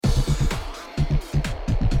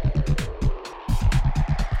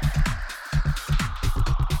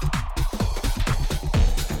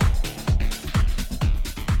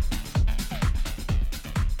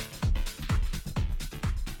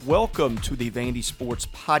Welcome to the Vandy Sports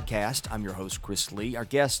Podcast. I'm your host, Chris Lee. Our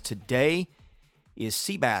guest today is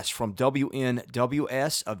Seabass from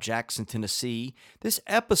WNWS of Jackson, Tennessee. This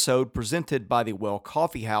episode presented by The Well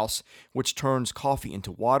Coffee House, which turns coffee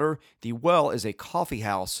into water. The Well is a coffee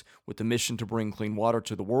house with the mission to bring clean water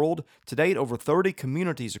to the world. To date, over 30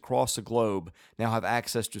 communities across the globe now have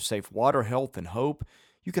access to safe water, health, and hope.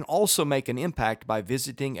 You can also make an impact by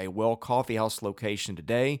visiting a Well Coffee House location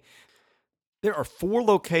today. There are 4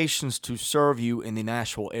 locations to serve you in the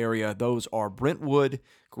Nashville area. Those are Brentwood,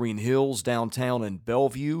 Green Hills, downtown, and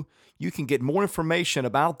Bellevue. You can get more information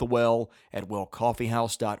about The Well at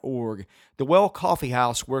wellcoffeehouse.org. The Well Coffee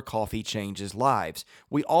House, where coffee changes lives.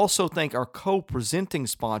 We also thank our co-presenting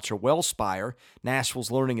sponsor, Wellspire,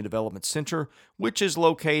 Nashville's Learning and Development Center, which is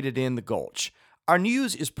located in the Gulch. Our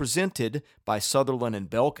news is presented by Sutherland and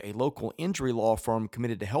Belk, a local injury law firm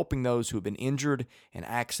committed to helping those who have been injured in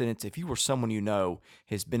accidents. If you or someone you know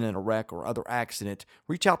has been in a wreck or other accident,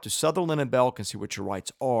 reach out to Sutherland and Belk and see what your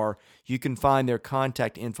rights are. You can find their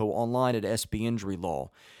contact info online at SB Injury Law.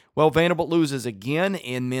 Well, Vanderbilt loses again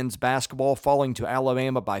in men's basketball, falling to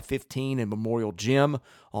Alabama by 15 in Memorial Gym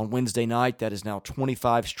on Wednesday night. That is now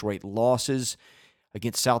 25 straight losses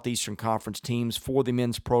against Southeastern Conference teams for the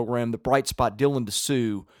men's program. The bright spot, Dylan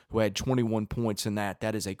DeSue, who had 21 points in that.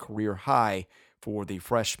 That is a career high for the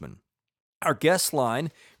freshman. Our guest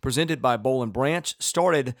line, presented by Boll & Branch,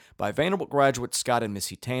 started by Vanderbilt graduates Scott and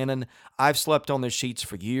Missy Tannen. I've slept on their sheets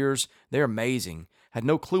for years. They're amazing. Had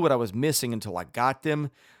no clue what I was missing until I got them.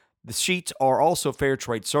 The sheets are also fair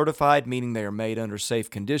trade certified, meaning they are made under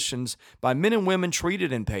safe conditions by men and women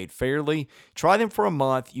treated and paid fairly. Try them for a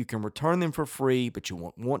month. You can return them for free, but you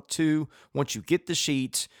won't want to. Once you get the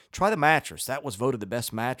sheets, try the mattress. That was voted the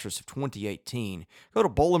best mattress of 2018. Go to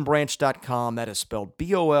bollandbranch.com. That is spelled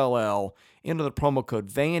B-O-L-L. Enter the promo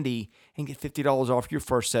code Vandy and get $50 off your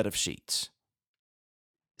first set of sheets.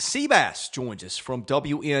 Seabass joins us from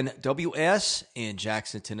WNWS in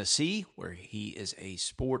Jackson, Tennessee, where he is a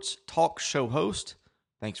sports talk show host.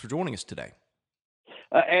 Thanks for joining us today.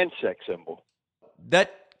 And sex symbol.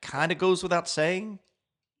 That kind of goes without saying.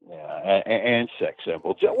 Yeah, and sex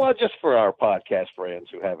symbol. Well, just for our podcast friends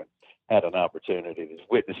who haven't had an opportunity to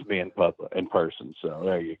witness me in person. So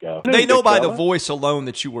there you go. They know by the voice alone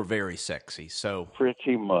that you were very sexy. So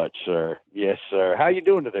pretty much, sir. Yes, sir. How you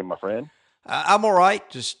doing today, my friend? I'm all right.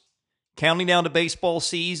 Just counting down to baseball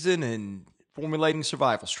season and formulating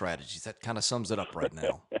survival strategies. That kind of sums it up right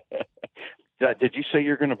now. Did you say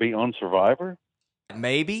you're going to be on Survivor?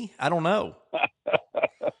 Maybe. I don't know.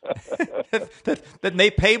 that may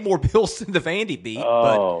pay more bills than the Vandy beat.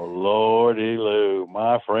 Oh, Lordy Lou,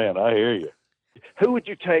 my friend, I hear you. Who would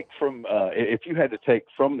you take from, if you had to take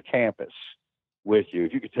from the campus with you,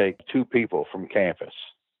 if you could take 2 people from campus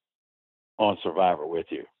on Survivor with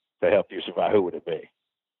you to help you survive, who would it be?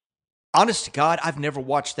 Honest to God, I've never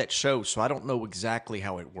watched that show, so I don't know exactly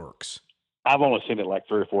how it works. I've only seen it like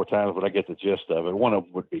 3 or 4 times, but I get the gist of it. One of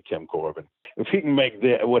them would be Tim Corbin. If he can make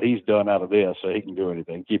what he's done out of this, so he can do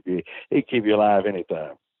anything. He can keep you alive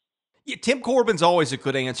anytime. Yeah, Tim Corbin's always a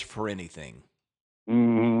good answer for anything.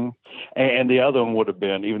 Mm-hmm. And the other one would have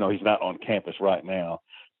been, even though he's not on campus right now,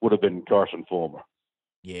 would have been Carson Fulmer.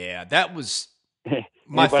 Yeah, that was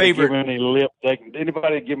my favorite.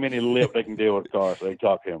 Anybody give me any lip they can deal with Carson, they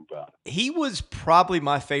talk to him about it. He was probably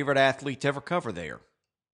my favorite athlete to ever cover there.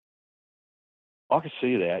 I could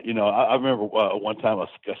see that. You know, I remember one time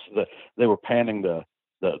they were panning the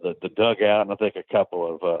dugout, and I think a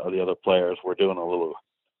couple of the other players were doing a little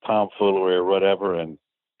tomfoolery or whatever, and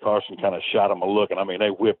Carson kind of shot him a look, and I mean they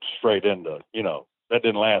whipped straight into. You know, that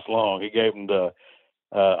didn't last long. He gave him the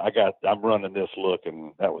I'm running this look,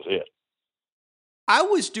 and that was it. I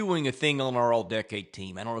was doing a thing on our all-decade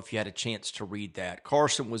team. I don't know if you had a chance to read that.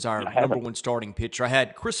 Carson was our number 1 starting pitcher. I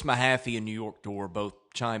had Chris Mahaffey and New York Door both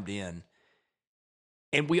chimed in.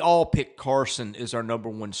 And we all picked Carson as our number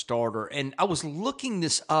 1 starter. And I was looking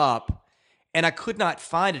this up, and I could not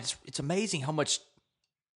find it. It's amazing how much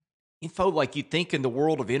info, like you'd think in the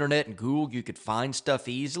world of internet and Google, you could find stuff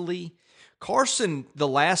easily. Carson, the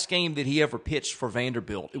last game that he ever pitched for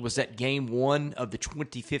Vanderbilt, it was that game 1 of the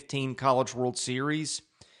 2015 College World Series.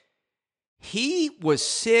 He was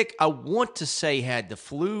sick. I want to say had the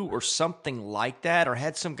flu or something like that, or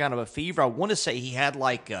had some kind of a fever. I want to say he had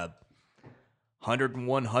like a 101,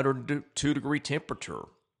 102 degree temperature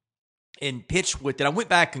and pitched with it. I went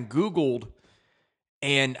back and Googled,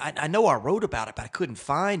 and I know I wrote about it, but I couldn't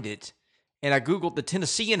find it. And I Googled, the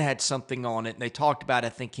Tennessean had something on it, and they talked about, I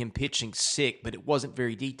think, him pitching sick, but it wasn't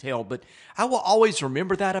very detailed. But I will always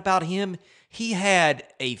remember that about him. He had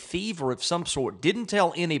a fever of some sort, didn't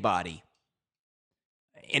tell anybody.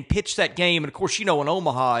 and pitched that game. And, of course, in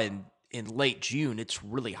Omaha in late June, it's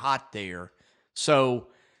really hot there. So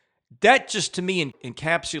that just, to me,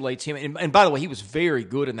 encapsulates him. And by the way, he was very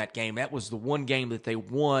good in that game. That was the one game that they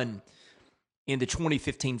won in the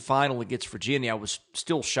 2015 final against Virginia. I was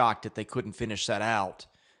still shocked that they couldn't finish that out.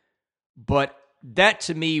 But that,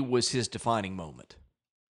 to me, was his defining moment.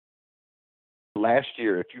 Last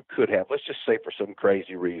year, if you could have, let's just say for some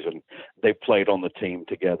crazy reason, they played on the team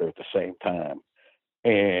together at the same time,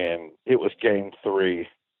 and it was game 3,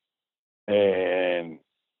 and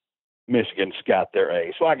Michigan's got their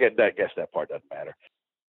A. So I guess that part doesn't matter.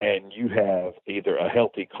 And you have either a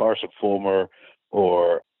healthy Carson Fulmer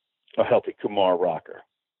or a healthy Kumar Rocker.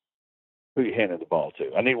 Who you handed the ball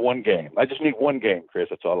to? I need one game. I just need one game, Chris.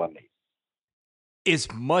 That's all I need.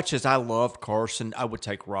 As much as I loved Carson, I would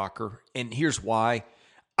take Rocker. And here's why.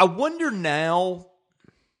 I wonder now.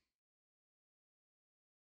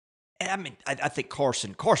 I mean, I think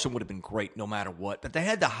Carson would have been great no matter what. But they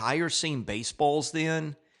had the higher seam baseballs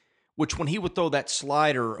then, which when he would throw that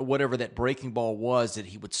slider or whatever that breaking ball was that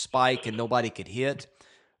he would spike and nobody could hit,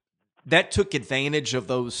 that took advantage of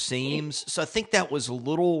those seams. So I think that was a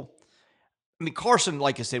little... I mean, Carson,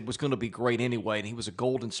 like I said, was going to be great anyway, and he was a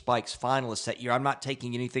Golden Spikes finalist that year. I'm not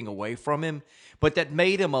taking anything away from him, but that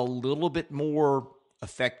made him a little bit more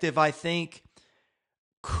effective, I think.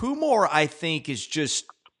 Kumar, I think, is just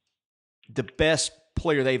the best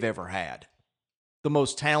player they've ever had, the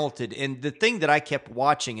most talented. And the thing that I kept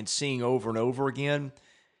watching and seeing over and over again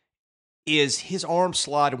is his arm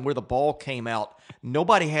slide and where the ball came out.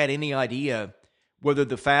 Nobody had any idea whether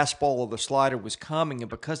the fastball or the slider was coming, and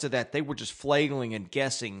because of that, they were just flailing and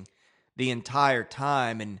guessing the entire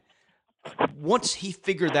time. And once he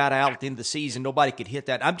figured that out at the end of the season, nobody could hit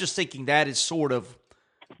that. I'm just thinking that is sort of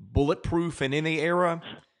bulletproof in any era.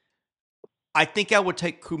 I think I would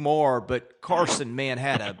take Kumar, but Carson, man,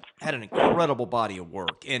 had an incredible body of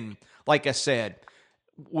work, and like I said,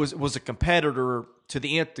 was a competitor to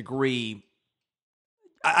the nth degree.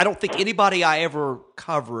 I don't think anybody I ever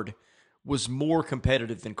covered was more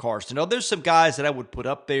competitive than Carson. Now, there's some guys that I would put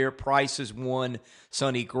up there. Price is one,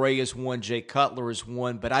 Sonny Gray is one, Jay Cutler is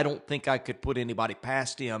one, but I don't think I could put anybody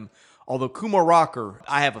past him. Although Kumar Rocker,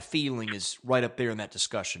 I have a feeling, is right up there in that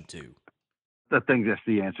discussion too. I think that's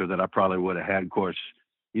the answer that I probably would have had. Of course,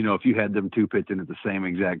 if you had them two pitching at the same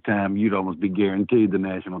exact time, you'd almost be guaranteed the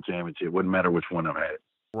national championship. It wouldn't matter which one of them had it.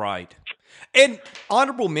 Right. And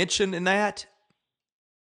honorable mention in that,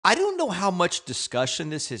 I don't know how much discussion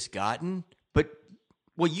this has gotten, but,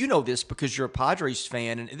 well, you know this because you're a Padres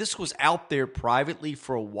fan, and this was out there privately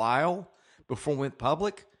for a while before it went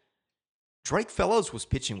public. Drake Fellows was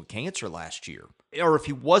pitching with cancer last year. Or if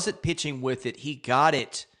he wasn't pitching with it, he got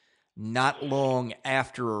it not long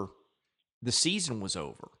after the season was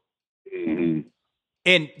over. Mm-hmm.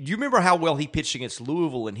 And you remember how well he pitched against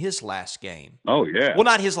Louisville in his last game? Oh, yeah. Well,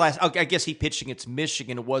 not his last. I guess he pitched against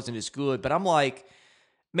Michigan. It wasn't as good. But I'm like,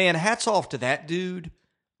 man, hats off to that dude,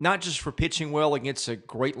 not just for pitching well against a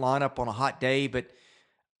great lineup on a hot day, but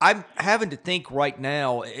I'm having to think right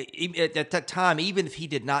now, at that time, even if he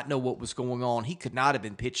did not know what was going on, he could not have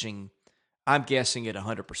been pitching, I'm guessing, at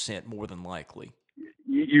 100% more than likely.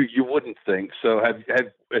 You wouldn't think so.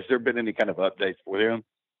 Has there been any kind of updates with him?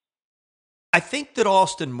 I think that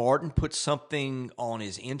Austin Martin put something on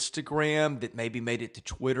his Instagram that maybe made it to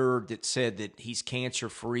Twitter that said that he's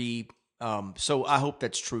cancer-free. So I hope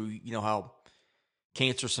that's true. You know how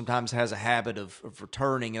cancer sometimes has a habit of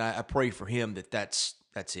returning, and I pray for him that's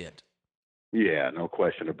it. Yeah, no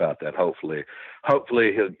question about that. Hopefully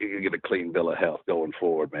he'll get a clean bill of health going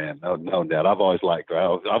forward, man. No doubt. I've always liked her.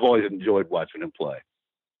 I've always enjoyed watching him play.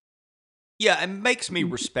 Yeah, it makes me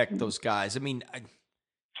respect those guys. I mean,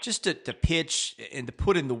 just to pitch and to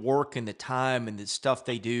put in the work and the time and the stuff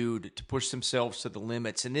they do to push themselves to the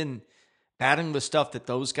limits, and then battling the stuff that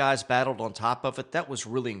those guys battled on top of it, that was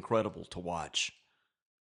really incredible to watch.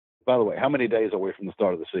 By the way, how many days away from the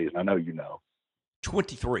start of the season? I know you know.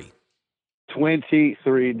 23.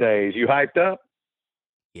 23 days. You hyped up?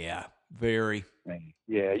 Yeah, very. Man,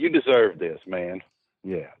 yeah, you deserve this, man.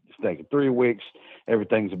 Yeah, just thinking 3 weeks,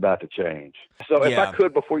 everything's about to change. So if I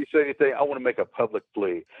could, before you say anything, I want to make a public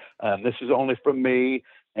plea. This is only from me,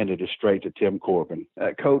 and it is straight to Tim Corbin.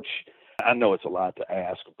 Coach, I know it's a lot to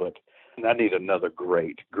ask, but I need another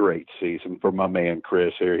great season for my man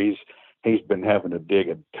Chris here. He's been having to dig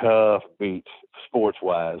a tough beat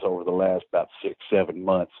sports-wise over the last about 6-7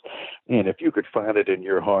 months. And if you could find it in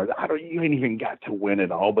your heart, you ain't even got to win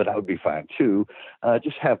it all, but I would be fine too.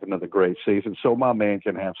 Just have another great season so my man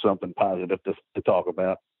can have something positive to talk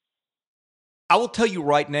about. I will tell you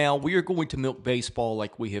right now, we are going to milk baseball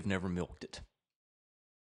like we have never milked it.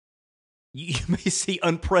 You may see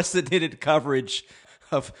unprecedented coverage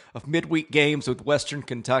of midweek games with Western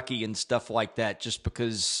Kentucky and stuff like that, just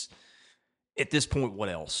because at this point, what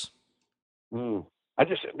else? I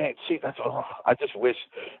just, man, see, that's all. I just wish,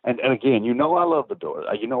 and again, I love the door.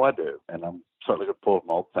 I do, and I'm certainly going to pull them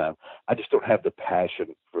all the time. I just don't have the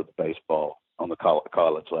passion for the baseball on the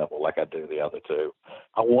college level like I do the other two.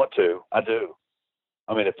 I want to. I do.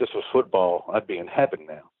 I mean, if this was football, I'd be in heaven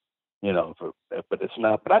now, but it's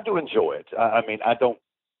not. But I do enjoy it. I mean, I don't.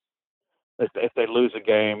 If they lose a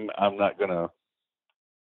game, I'm not going to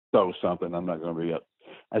throw something. I'm not going to be up.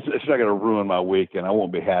 It's not going to ruin my week, and I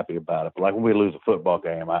won't be happy about it. But like when we lose a football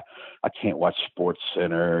game, I can't watch Sports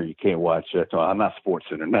Center. You can't watch it. I'm not Sports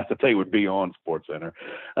Center. Not that they would be on Sports Center.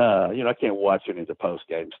 I can't watch any of the post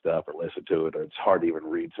game stuff or listen to it, or it's hard to even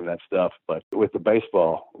read some of that stuff. But with the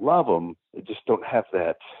baseball, love them. They just don't have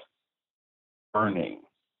that burning,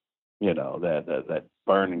 that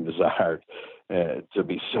burning desire to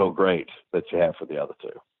be so great that you have for the other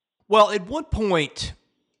two. Well, at one point,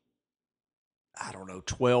 I don't know,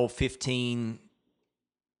 12, 15,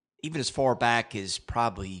 even as far back as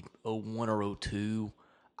probably 01 or 02,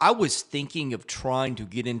 I was thinking of trying to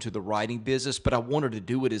get into the writing business, but I wanted to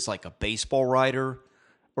do it as like a baseball writer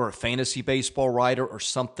or a fantasy baseball writer or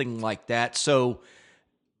something like that. So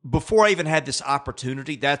before I even had this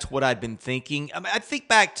opportunity, that's what I'd been thinking. I mean, I think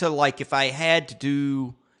back to like if I had to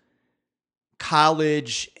do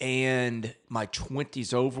college and my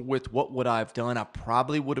 20s over with, what would I have done? I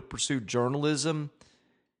probably would have pursued journalism,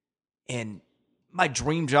 and my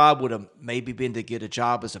dream job would have maybe been to get a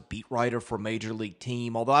job as a beat writer for a major league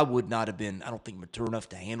team, although I would not have been, I don't think, mature enough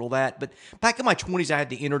to handle that. But back in my 20s, I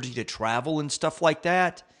had the energy to travel and stuff like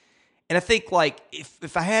that. And I think, like,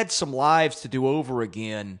 if I had some lives to do over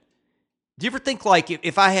again, do you ever think, like,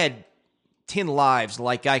 if I had 10 lives,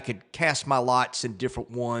 like I could cast my lots in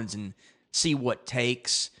different ones and see what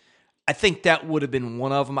takes? I think that would have been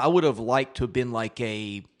one of them. I would have liked to have been like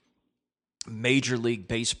a Major League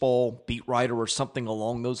Baseball beat writer or something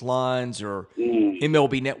along those lines, or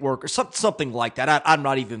MLB Network or something like that. I'm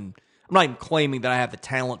not even claiming that I have the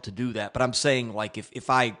talent to do that, but I'm saying, like, if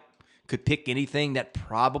I could pick anything, that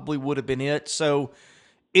probably would have been it. So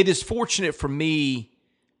it is fortunate for me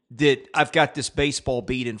that I've got this baseball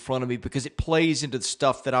beat in front of me because it plays into the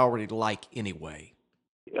stuff that I already like anyway.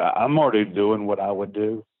 I'm already doing what I would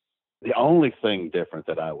do. The only thing different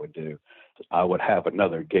that I would do, I would have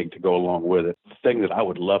another gig to go along with it. The thing that I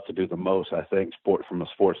would love to do the most, I think, from a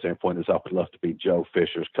sports standpoint, is I would love to be Joe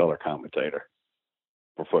Fisher's color commentator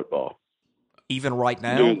for football. Even right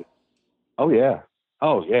now? Dude. Oh, yeah.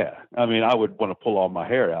 I mean, I would want to pull all my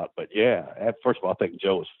hair out, but yeah. First of all, I think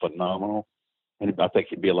Joe is phenomenal, and I think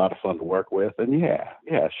he'd be a lot of fun to work with. And yeah,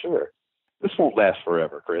 sure. This won't last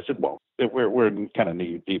forever, Chris. It won't. We're kind of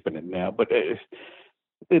knee deep in it now, but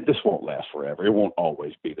this won't last forever. It won't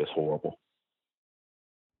always be this horrible.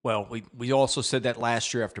 Well, we also said that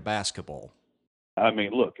last year after basketball. I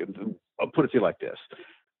mean, look, I'll put it to you like this.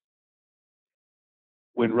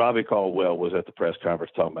 When Robbie Caldwell was at the press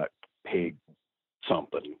conference talking about pig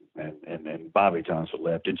something and Bobby Johnson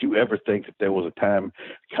left, did you ever think that there was a time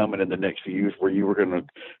coming in the next few years where you were going to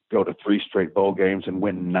go to 3 straight bowl games and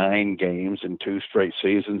win 9 games in 2 straight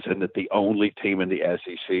seasons, and that the only team in the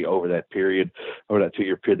SEC over that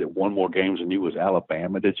 2-year period that won more games than you was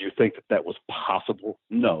Alabama? Did you think that was possible?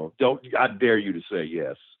 No. I dare you to say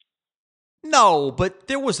yes. No, but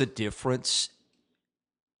there was a difference.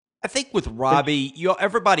 I think with Robbie,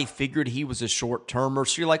 everybody figured he was a short-termer,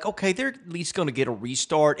 so you're like, okay, they're at least going to get a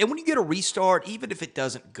restart. And when you get a restart, even if it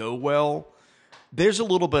doesn't go well, there's a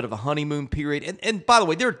little bit of a honeymoon period. And by the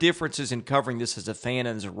way, there are differences in covering this as a fan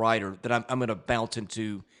and as a writer that I'm going to bounce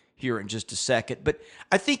into here in just a second. But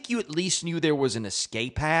I think you at least knew there was an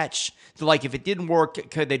escape hatch. So, like, if it didn't work,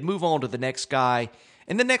 they'd move on to the next guy.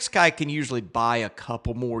 And the next guy can usually buy a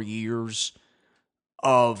couple more years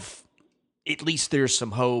of at least there's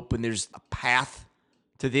some hope and there's a path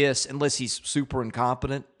to this, unless he's super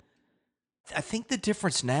incompetent. I think the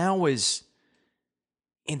difference now is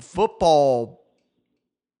in football,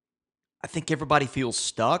 I think everybody feels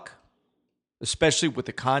stuck, especially with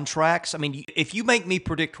the contracts. I mean, if you make me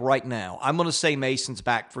predict right now, I'm going to say Mason's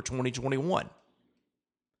back for 2021.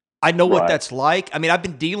 I know what that's like. I mean, I've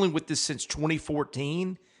been dealing with this since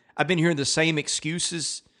 2014. I've been hearing the same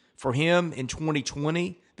excuses for him in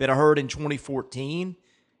 2020 that I heard in 2014.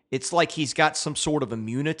 It's like he's got some sort of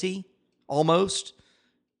immunity almost.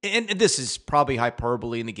 And this is probably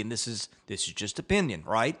hyperbole. And again, this is just opinion,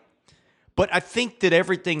 right? But I think that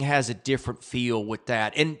everything has a different feel with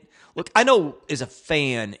that. And look, I know as a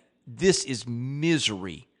fan, this is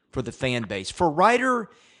misery for the fan base. For a writer,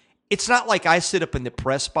 it's not like I sit up in the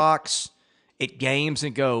press box at games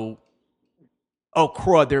and go, oh,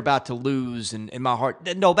 crud, they're about to lose, and in my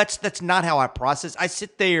heart. No, that's not how I process. I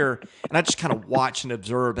sit there and I just kind of watch and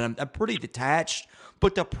observe, and I'm pretty detached.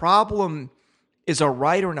 But the problem as a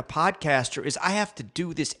writer and a podcaster is I have to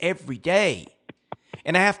do this every day,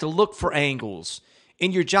 and I have to look for angles.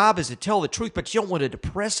 And your job is to tell the truth, but you don't want to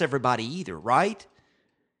depress everybody either, right?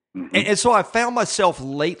 Mm-hmm. And so I found myself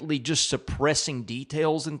lately just suppressing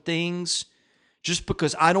details and things just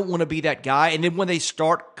because I don't want to be that guy. And then when they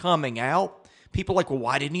start coming out, people are like, well,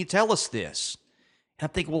 why didn't you tell us this? And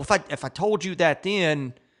I'm thinking, well, if I told you that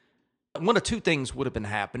then, one of two things would have been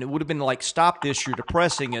happening. It would have been like, stop this, you're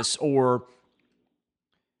depressing us, or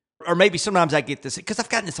maybe sometimes I get this, because I've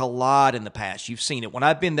gotten this a lot in the past. You've seen it. When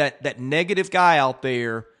I've been that negative guy out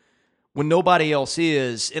there when nobody else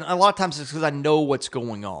is, and a lot of times it's because I know what's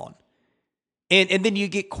going on. And then you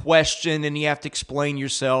get questioned and you have to explain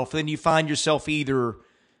yourself. And then you find yourself either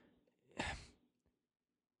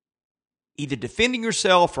defending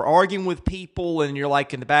yourself or arguing with people, and you're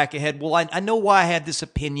like in the back of your head, well, I know why I had this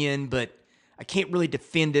opinion, but I can't really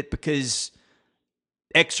defend it because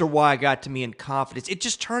X or Y got to me in confidence. It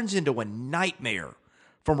just turns into a nightmare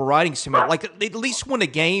from a writing standpoint. Like, at least when a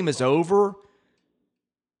game is over,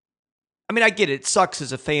 I mean, I get it. It sucks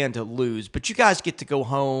as a fan to lose, but you guys get to go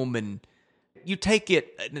home and you take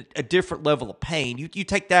it a different level of pain. You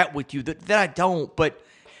take that with you that I don't. But,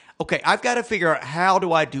 okay, I've got to figure out, how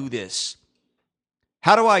do I do this?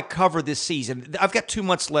 How do I cover this season? I've got 2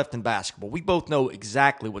 months left in basketball. We both know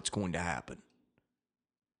exactly what's going to happen.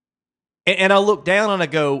 And I look down and I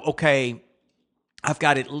go, okay, I've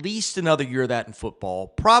got at least another year of that in football,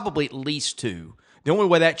 probably at least 2. The only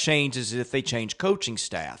way that changes is if they change coaching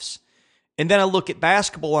staffs. And then I look at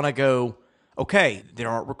basketball and I go, okay, there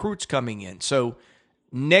aren't recruits coming in. So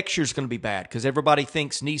next year's going to be bad because everybody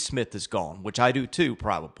thinks Neesmith is gone, which I do too,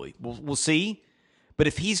 probably. We'll see. But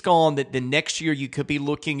if he's gone, then next year you could be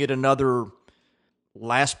looking at another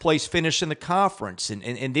last place finish in the conference. And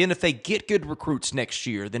then if they get good recruits next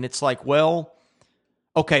year, then it's like, well,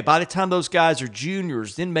 okay, by the time those guys are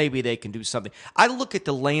juniors, then maybe they can do something. I look at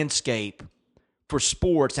the landscape for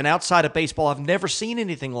sports, and outside of baseball, I've never seen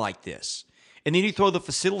anything like this. And then you throw the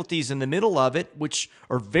facilities in the middle of it, which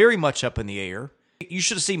are very much up in the air. You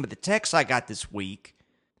should have seen the text I got this week.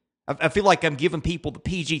 I feel like I'm giving people the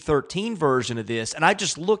PG-13 version of this, and I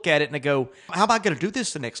just look at it and I go, how am I going to do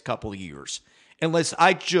this the next couple of years? Unless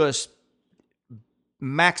I just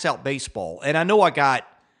max out baseball. And I know I got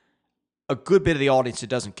a good bit of the audience that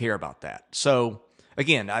doesn't care about that. So,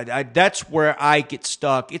 again, I that's where I get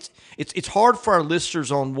stuck. It's hard for our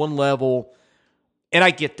listeners on one level, and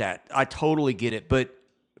I get that. I totally get it. But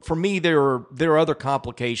for me, there are other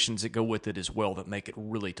complications that go with it as well that make it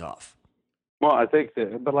really tough. Well, I think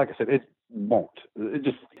that, but like I said, it won't. It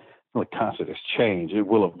just the concept has changed. It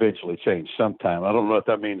will eventually change sometime. I don't know if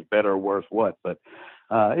that means better or worse, but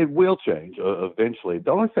it will change eventually.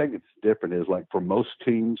 The only thing that's different is, like, for most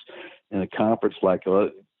teams in the conference, like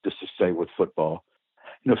just to say with football,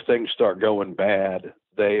 if things start going bad,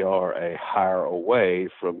 they are a hire away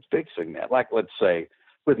from fixing that. Like, let's say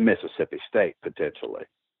with Mississippi State, potentially,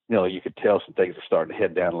 you could tell some things are starting to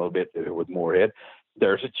head down a little bit with Moorhead.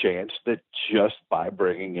 There's a chance that just by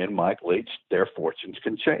bringing in Mike Leach, their fortunes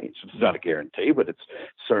can change. It's not a guarantee, but it's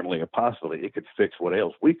certainly a possibility. It could fix what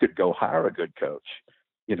ails. We could go hire a good coach,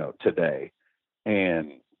 today.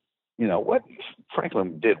 And, what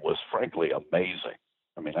Franklin did was frankly amazing.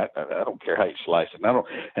 I mean, I don't care how you slice it.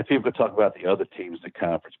 And people could talk about the other teams in the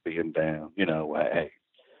conference being down. Hey,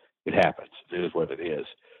 it happens. It is what it is.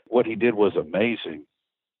 What he did was amazing,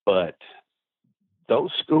 but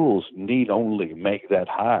those schools need only make that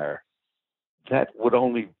hire. That would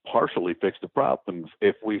only partially fix the problem.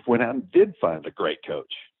 If we went out and did find a great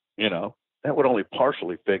coach, that would only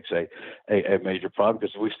partially fix a major problem,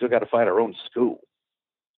 because we still got to find our own school.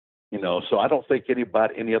 So I don't think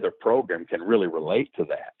any other program can really relate to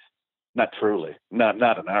that. Not truly, not in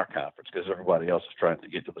our conference, because everybody else is trying to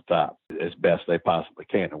get to the top as best they possibly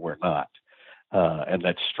can, and we're not. And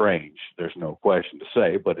that's strange. There's no question to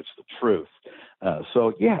say, but it's the truth.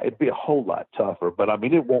 So yeah, it'd be a whole lot tougher, but I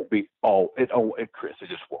mean, it won't be Chris, it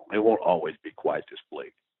just won't. It won't always be quite this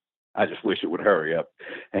bleak. I just wish it would hurry up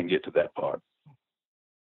and get to that part.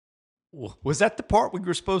 Was that the part we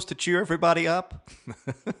were supposed to cheer everybody up?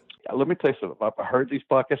 Let me tell you something. I've heard these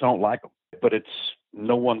podcasts. I don't like them, but it's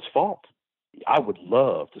no one's fault. I would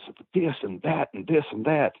love to say this and that and this and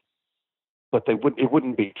that, but it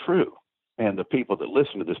wouldn't be true. And the people that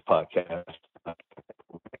listen to this podcast,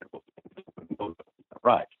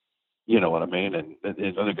 right? You know what I mean? And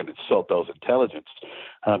they're going to insult those intelligence.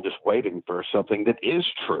 I'm just waiting for something that is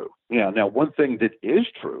true. Now one thing that is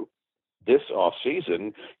true this off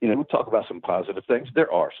season, we'll talk about some positive things.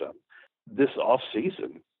 There are some. This off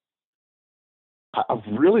season, I've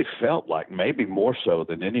really felt like maybe more so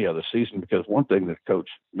than any other season, because one thing that Coach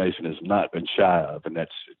Mason has not been shy of, and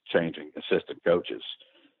that's changing assistant coaches.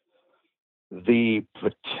 The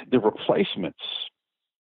replacements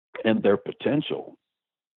and their potential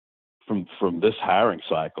from this hiring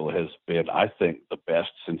cycle has been, I think, the best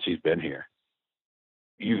since he's been here.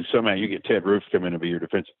 You get Ted Roof come in to be your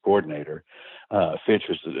defensive coordinator. Fitch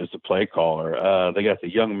is the play caller. They got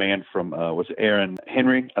the young man from was Aaron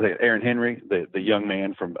Henry. I think Aaron Henry, the young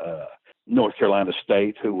man from North Carolina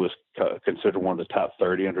State, who was considered one of the top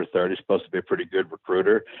 30 under 30, supposed to be a pretty good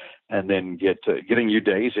recruiter. And then getting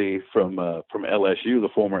Udeze from LSU, the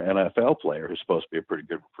former NFL player, who's supposed to be a pretty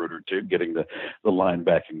good recruiter too, getting the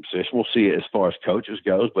linebacking position. We'll see as far as coaches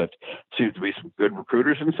goes, but seems to be some good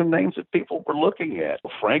recruiters and some names that people were looking at.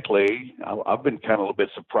 Frankly, I've been kind of a little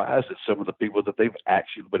bit surprised at some of the people that they've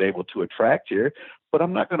actually been able to attract here. But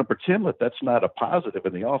I'm not going to pretend that that's not a positive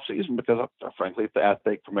in the offseason, because frankly, I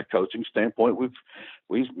think from a coaching standpoint,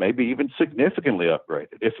 we've maybe even significantly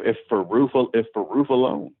upgraded. If for Roof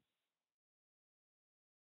alone.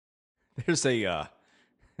 There's a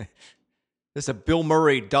Bill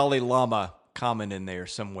Murray Dalai Lama comment in there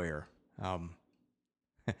somewhere. So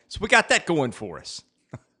we got that going for us.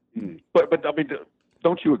 But I mean,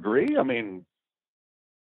 don't you agree? I mean,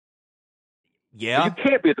 yeah, you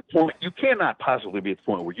can't be at the point. You cannot possibly be at the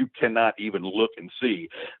point where you cannot even look and see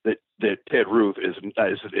that Ted Roof is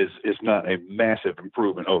not a massive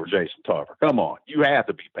improvement over Jason Tarver. Come on, you have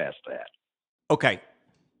to be past that. Okay,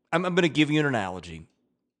 I'm going to give you an analogy.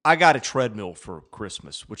 I got a treadmill for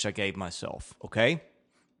Christmas, which I gave myself. Okay.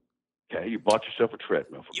 Okay, you bought yourself a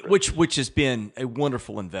treadmill for Christmas. Which has been a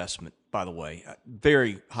wonderful investment, by the way.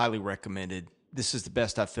 Very highly recommended. This is the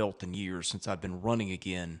best I've felt in years since I've been running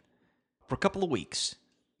again. For a couple of weeks.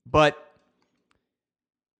 And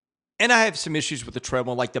I have some issues with the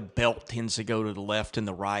treadmill, like the belt tends to go to the left and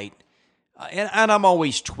the right. And I'm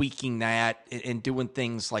always tweaking that and doing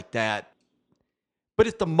things like that. But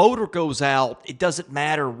if the motor goes out, it doesn't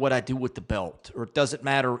matter what I do with the belt, or it doesn't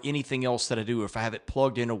matter anything else that I do, if I have it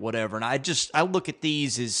plugged in or whatever. And I look at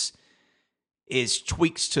these as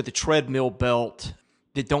tweaks to the treadmill belt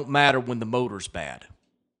that don't matter when the motor's bad.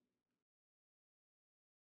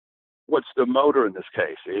 What's the motor in this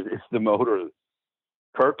case? Is the motor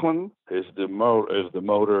Kirkland? Is the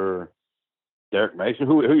motor Derek Mason?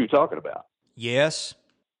 Who are you talking about? Yes.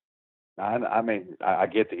 I mean, I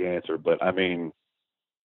get the answer, but I mean,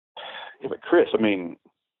 Chris, I mean,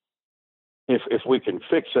 if we can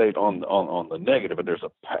fixate on the negative, and there's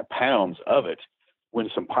pounds of it, when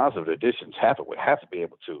some positive additions happen, we have to be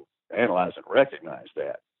able to analyze and recognize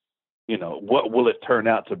that. What will it turn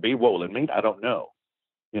out to be? What will it mean? I don't know.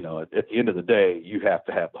 At the end of the day, you have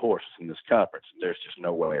to have the horses in this conference, and there's just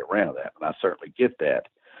no way around that. And I certainly get that.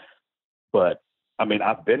 But, I mean,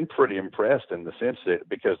 I've been pretty impressed in the sense that,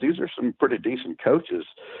 because these are some pretty decent coaches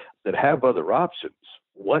that have other options.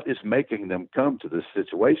 What is making them come to this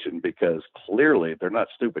situation? Because clearly they're not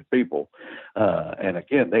stupid people. And,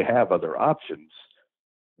 again, they have other options.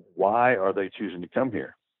 Why are they choosing to come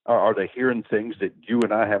here? Are they hearing things that you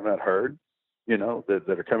and I have not heard? That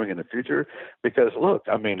are coming in the future? Because look,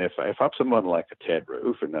 I mean, if I'm someone like a Ted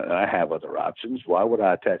Roof and I have other options, why would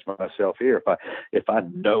I attach myself here? If I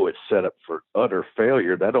know it's set up for utter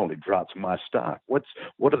failure, that only drops my stock. What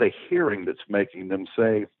are they hearing that's making them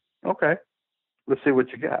say, okay, let's see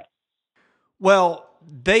what you got? Well,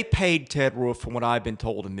 they paid Ted Roof, from what I've been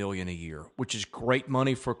told, $1 million a year, which is great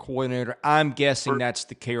money for a coordinator. I'm guessing that's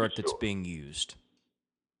the carrot that's being used.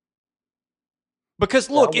 Because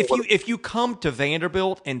look, if you come to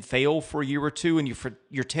Vanderbilt and fail for a year or two, and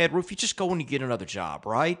you're Ted Roof, you just go and you get another job,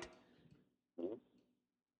 right?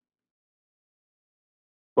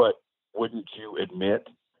 But wouldn't you admit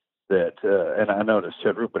that? And I know that's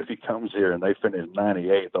Ted Roof, but if he comes here and they finish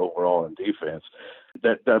 98th overall in defense,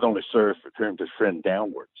 that only serves for him to trend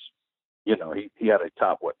downwards. He had a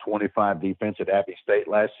top 25 defense at Abbey State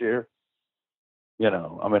last year.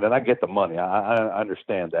 I mean, and I get the money. I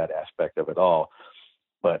understand that aspect of it all.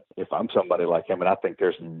 But if I'm somebody like him and I think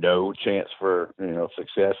there's no chance for,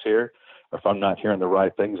 success here, or if I'm not hearing the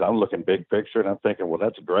right things, I'm looking big picture and I'm thinking, well,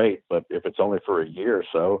 that's great. But if it's only for a year or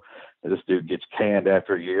so, and this dude gets canned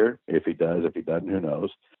after a year, if he does, if he doesn't, who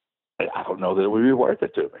knows? I don't know that it would be worth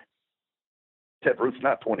it to me. Ted Roof's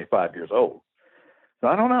not 25 years old. So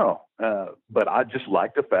I don't know, but I just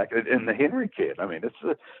like the fact that, and the Henry kid. I mean,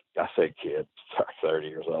 I say kid, 30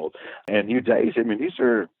 years old, and Udeze. I mean, these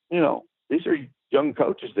are young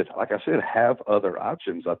coaches that, like I said, have other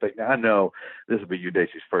options. I think now I know this will be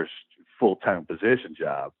Udeze's first full-time position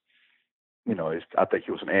job. I think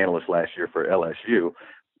he was an analyst last year for LSU,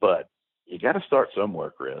 but you got to start somewhere,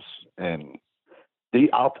 Chris. And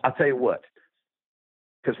I'll tell you what,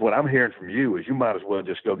 because what I'm hearing from you is you might as well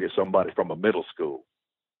just go get somebody from a middle school,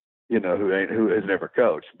 who has never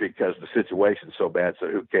coached, because the situation's so bad. So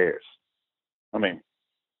who cares? I mean,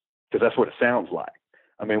 because that's what it sounds like.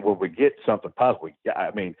 I mean, when we get something positive,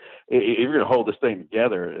 I mean, if you're going to hold this thing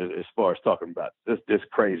together as far as talking about this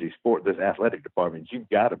crazy sport, this athletic department, you've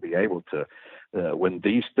got to be able to, when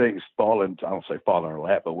these things fall into, I don't say fall in our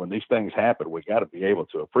lap, but when these things happen, we got to be able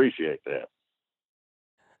to appreciate that.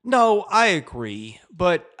 No, I agree,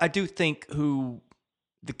 but I do think the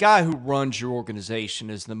guy who runs your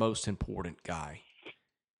organization is the most important guy.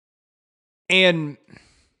 And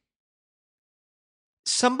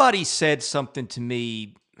somebody said something to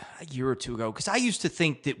me a year or two ago, because I used to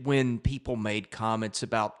think that when people made comments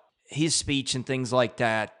about his speech and things like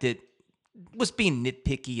that was being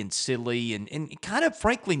nitpicky and silly and kind of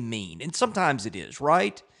frankly mean. And sometimes it is,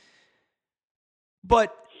 right?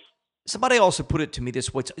 But somebody also put it to me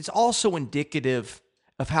this way. It's also indicative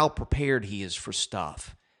of how prepared he is for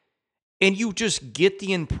stuff. And you just get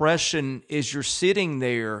the impression as you're sitting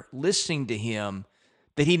there listening to him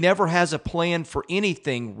that he never has a plan for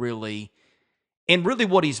anything really. And really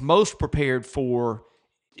what he's most prepared for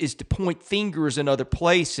is to point fingers in other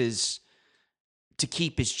places to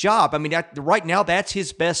keep his job. I mean, right now that's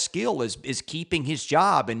his best skill is keeping his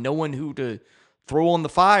job and knowing who to throw on the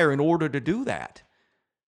fire in order to do that.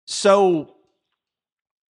 So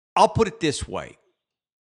I'll put it this way.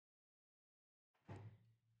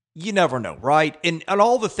 You never know, right? And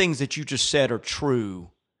all the things that you just said are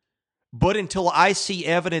true. But until I see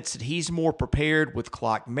evidence that he's more prepared with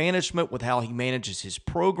clock management, with how he manages his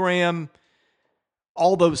program,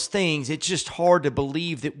 all those things, it's just hard to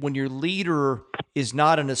believe that when your leader is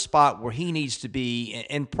not in a spot where he needs to be,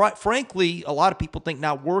 and frankly, a lot of people think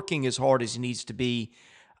not working as hard as he needs to be,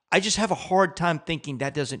 I just have a hard time thinking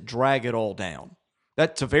that doesn't drag it all down.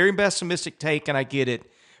 That's a very pessimistic take, and I get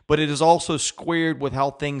it, but it is also squared with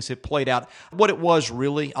how things have played out. What it was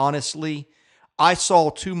really, honestly, I saw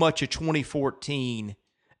too much of 2014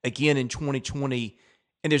 again in 2020,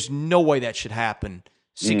 and there's no way that should happen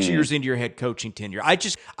 6 years into your head coaching tenure.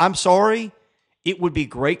 I'm sorry. It would be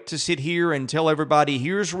great to sit here and tell everybody,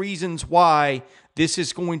 here's reasons why this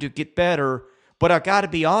is going to get better, but I got to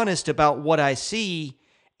be honest about what I see,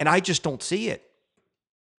 and I just don't see it.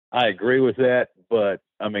 I agree with that, but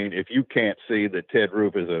I mean, if you can't see that Ted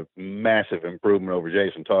Roof is a massive improvement over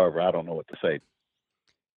Jason Tarver, I don't know what to say.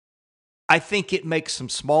 I think it makes some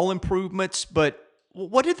small improvements, but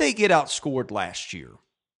what did they get outscored last year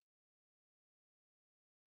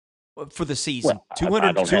for the season?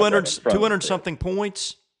 Well, 200 something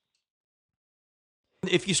points?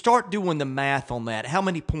 If you start doing the math on that, how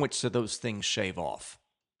many points do those things shave off?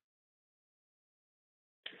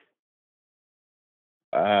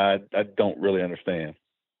 I don't really understand.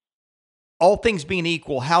 All things being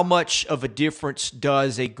equal, how much of a difference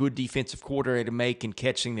does a good defensive coordinator make in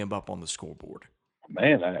catching them up on the scoreboard?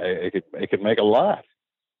 Man, it could make a lot.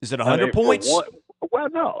 Is it 100 points? Well,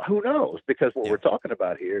 no, who knows? Because what we're talking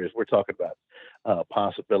about here is we're talking about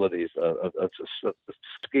possibilities of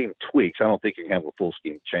scheme tweaks. I don't think you can have a full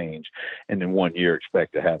scheme change and in 1 year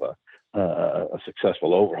expect to have a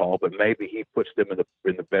successful overhaul, but maybe he puts them in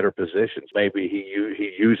the better positions. Maybe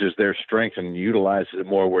he uses their strengths and utilizes it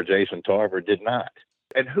more where Jason Tarver did not.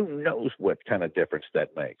 And who knows what kind of difference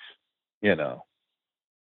that makes, I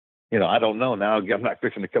don't know. Now I'm not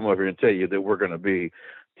fixing to come over here and tell you that we're going to be,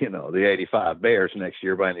 the 85 Bears next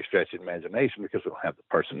year by any stretch of imagination, because we don't have the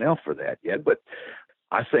personnel for that yet. But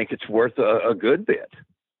I think it's worth a good bit.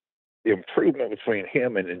 The improvement between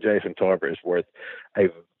him and Jason Tarver is worth a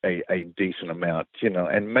decent amount,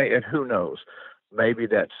 and who knows, maybe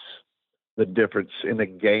that's the difference in a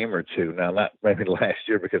game or two. Now, not maybe last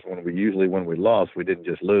year, because when we lost, we didn't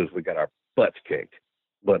just lose, we got our butts kicked.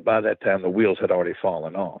 But by that time, the wheels had already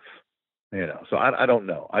fallen off, So I don't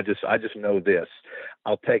know. I just know this.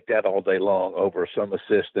 I'll take that all day long over some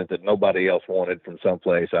assistant that nobody else wanted from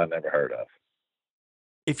someplace I never heard of.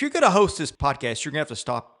 If you're going to host this podcast, you're going to have to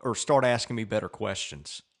start asking me better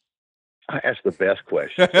questions. I ask the best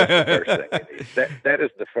questions. That's the first thing you need. That is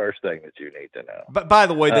the first thing that you need to know. But by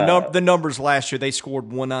the way, the numbers last year, they scored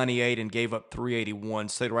 198 and gave up 381.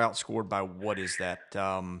 So they were outscored by, what is that,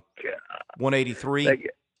 183?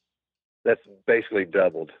 That's basically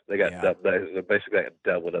doubled. They got Yeah. they basically got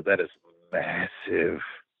doubled up. That is massive.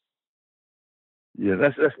 Yeah,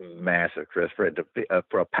 that's massive, Chris, for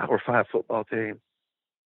a Power 5 football team.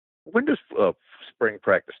 When does spring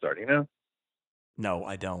practice start? You know? No,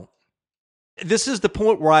 I don't. This is the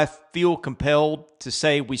point where I feel compelled to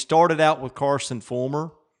say we started out with Carson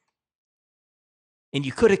Fulmer, and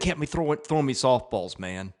you could have kept me throwing me softballs,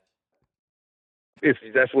 man. If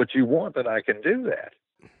that's what you want, then I can do that.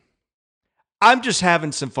 I'm just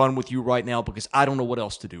having some fun with you right now because I don't know what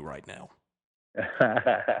else to do right now.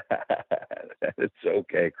 It's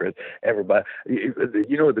okay, Chris. Everybody,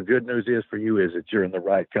 you know what the good news is for you is that you're in the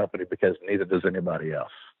right company because neither does anybody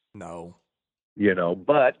else. No.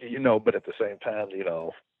 But at the same time,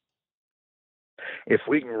 if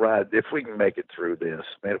we can make it through this,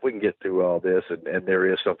 man, if we can get through all this and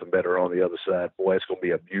there is something better on the other side, boy, it's going to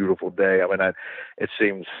be a beautiful day. I mean, it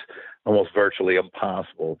seems almost virtually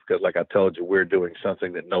impossible because, like I told you, we're doing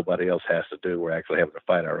something that nobody else has to do. We're actually having to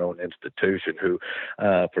fight our own institution who,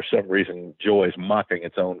 for some reason, enjoys mocking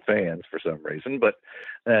its own fans for some reason, but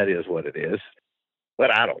that is what it is. But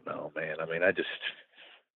I don't know, man. I mean, I just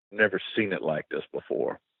never seen it like this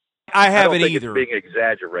before. I haven't don't think either. It's being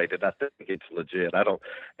exaggerated. I think it's legit. I don't,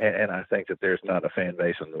 and I think that there's not a fan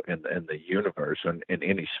base in the universe and in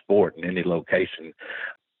any sport in any location,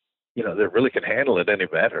 that really can handle it any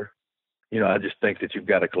better. I just think that you've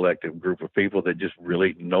got a collective group of people that just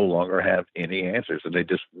really no longer have any answers, and they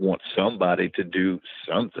just want somebody to do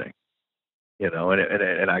something.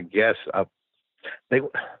 And I guess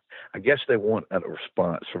they want a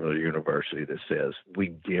response from the university that says, we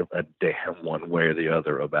give a damn one way or the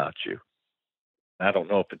other about you. I don't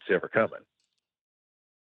know if it's ever coming.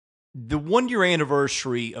 The 1-year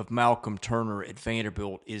anniversary of Malcolm Turner at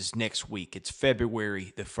Vanderbilt is next week. It's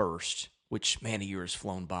February the 1st, which, man, a year has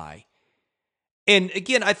flown by. And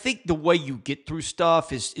again, I think the way you get through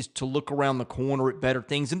stuff is to look around the corner at better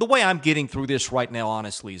things. And the way I'm getting through this right now,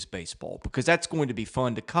 honestly, is baseball, because that's going to be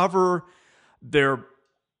fun to cover. There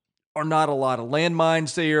are not a lot of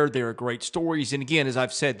landmines there. There are great stories. And again, as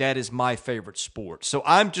I've said, that is my favorite sport. So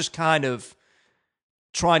I'm just kind of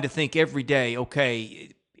trying to think every day,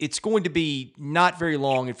 okay, it's going to be not very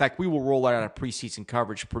long. In fact, we will roll out our preseason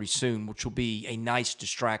coverage pretty soon, which will be a nice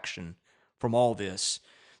distraction from all this.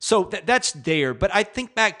 So that's there. But I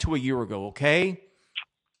think back to a year ago, okay?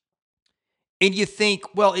 And you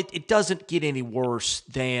think, well, it doesn't get any worse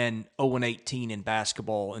than 0-18 in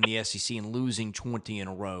basketball in the SEC and losing 20 in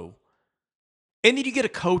a row. And then you get a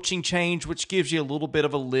coaching change, which gives you a little bit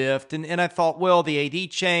of a lift. And I thought, well, the AD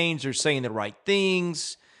change, they're saying the right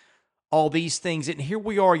things, all these things. And here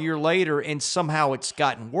we are a year later, and somehow it's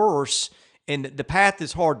gotten worse, and the path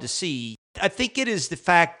is hard to see. I think it is the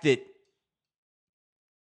fact that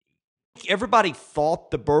everybody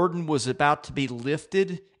thought the burden was about to be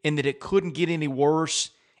lifted and that it couldn't get any worse,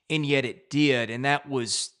 and yet it did. And I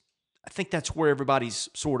think that's where everybody's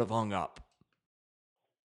sort of hung up.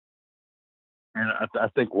 And I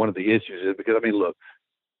think one of the issues is because, I mean, look,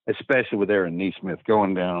 especially with Aaron Nesmith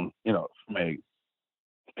going down, from a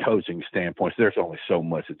coaching standpoint, there's only so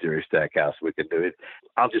much at Jerry Stackhouse we can do.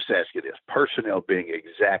 I'll just ask you this. Personnel being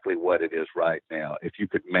exactly what it is right now, if you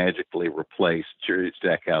could magically replace Jerry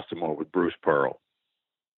Stackhouse tomorrow with Bruce Pearl,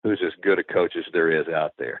 who's as good a coach as there is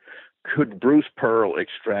out there, could Bruce Pearl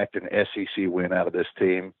extract an SEC win out of this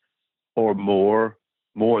team or more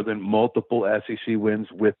than multiple SEC wins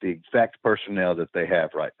with the exact personnel that they have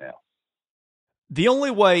right now? The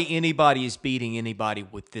only way anybody is beating anybody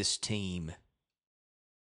with this team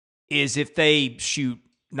is if they shoot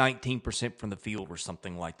 19% from the field or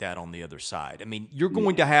something like that on the other side. I mean, you're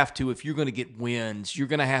going to have to, if you're going to get wins, you're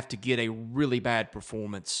going to have to get a really bad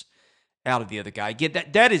performance out of the other guy. Again,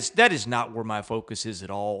 that is not where my focus is at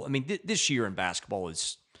all. I mean, this year in basketball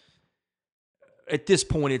is, at this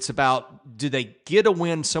point, it's about, do they get a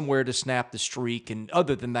win somewhere to snap the streak? And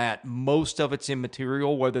other than that, most of it's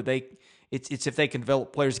immaterial, whether it's if they can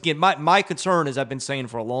develop players. Again, my concern, as I've been saying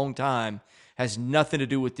for a long time, has nothing to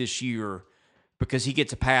do with this year, because he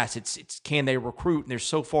gets a pass. It's can they recruit? And they're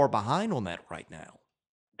so far behind on that right now.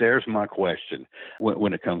 There's my question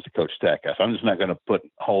when it comes to Coach Stackhouse. I'm just not going to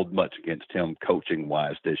hold much against him coaching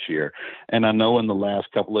wise this year. And I know in the last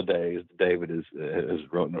couple of days, David has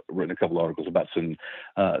written a couple of articles about some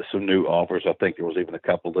new offers. I think there was even a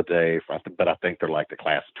couple today, but I think they're like the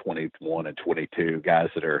class of 21 and 22 guys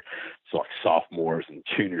that are like sophomores and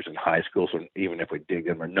juniors in high school. So even if we dig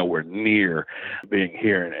them, are nowhere near being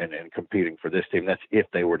here and competing for this team. That's if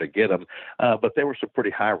they were to get them. But there were some pretty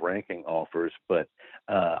high ranking offers, but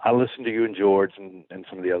I listen to you and George and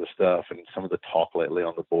some of the other stuff, and some of the talk lately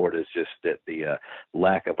on the board is just that the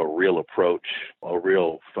lack of a real approach, a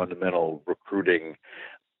real fundamental recruiting,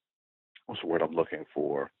 what's the word I'm looking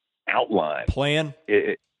for? Outline. Plan?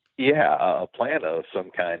 Yeah, a plan of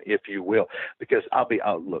some kind, if you will. Because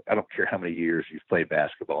look, I don't care how many years you've played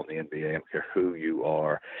basketball in the NBA. I don't care who you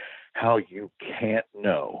are, how you can't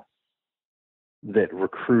know that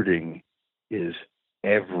recruiting is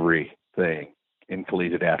everything in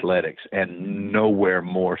collegiate athletics, and nowhere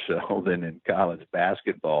more so than in college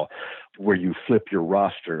basketball, where you flip your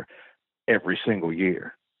roster every single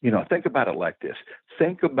year. Think about it like this.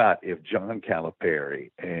 Think about if John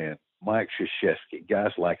Calipari and Mike Krzyzewski,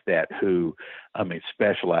 guys like that who,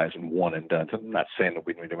 specialize in one and done. I'm not saying that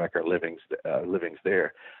we need to make our livings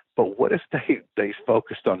there, but what if they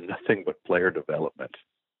focused on nothing but player development?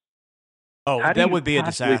 Oh, that would be a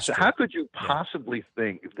disaster. How could you possibly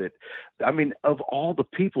think that, of all the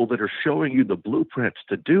people that are showing you the blueprints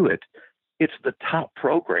to do it, it's the top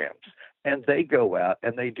programs. And they go out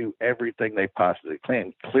and they do everything they possibly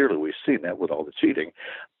can. Clearly, we've seen that with all the cheating,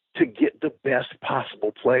 to get the best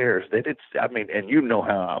possible players. And you know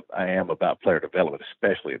how I am about player development,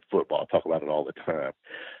 especially in football. I talk about it all the time.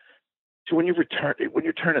 So when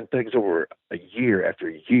you're turning things over a year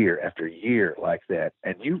after year after year like that,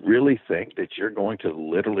 and you really think that you're going to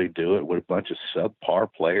literally do it with a bunch of subpar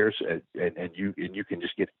players, and you can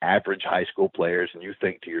just get average high school players, and you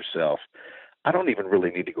think to yourself, I don't even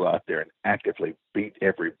really need to go out there and actively beat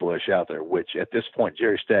every bush out there, which at this point,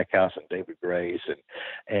 Jerry Stackhouse and David Grace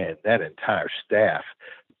and that entire staff,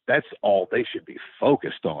 that's all they should be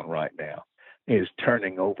focused on right now, is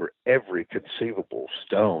turning over every conceivable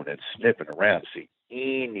stone and sniffing around to see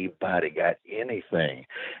anybody got anything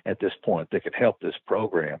at this point that can help this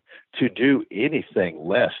program. To do anything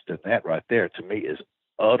less than that right there, to me, is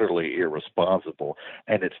utterly irresponsible,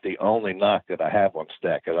 and it's the only knock that I have on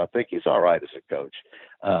Stack, because I think he's all right as a coach,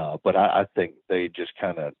 but I think they just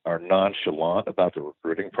kind of are nonchalant about the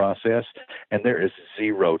recruiting process, and there is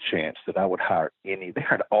zero chance that I would hire they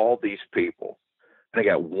hired all these people, and they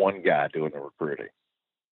got one guy doing the recruiting.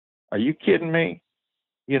 Are you kidding me?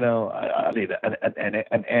 I need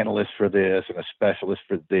an analyst for this and a specialist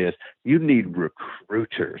for this. You need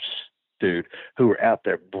recruiters, dude, who are out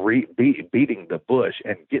there beating the bush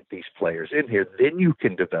and get these players in here. Then you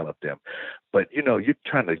can develop them. But you're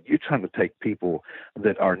trying to take people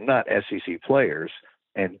that are not SEC players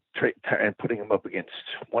and putting them up against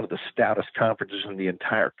one of the stoutest conferences in the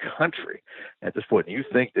entire country at this point. You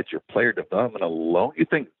think that your player development alone, you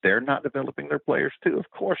think they're not developing their players too?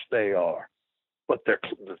 Of course they are. But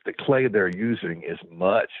the clay they're using is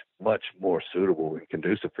much, much more suitable and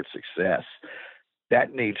conducive for success.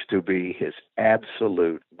 That needs to be his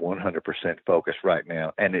absolute 100% focus right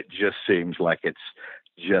now. And it just seems like it's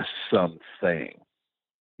just something,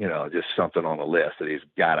 just something on the list that he's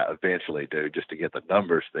got to eventually do just to get the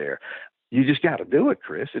numbers there. You just got to do it,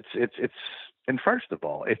 Chris. And first of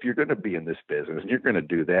all, if you're going to be in this business and you're going to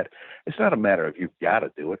do that, it's not a matter of you've got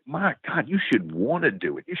to do it. My God, you should want to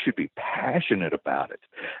do it. You should be passionate about it.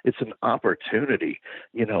 It's an opportunity.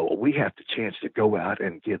 We have the chance to go out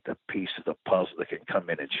and get the piece of the puzzle that can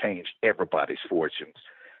come in and change everybody's fortunes.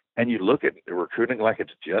 And you look at the recruiting like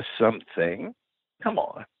it's just something. Come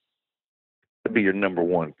on. It'd be your number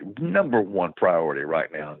one priority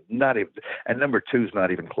right now. Not even, and number two is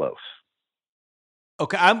not even close.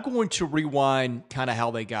 Okay, I'm going to rewind kind of how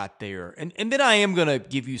they got there. And then I am going to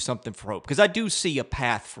give you something for hope, because I do see a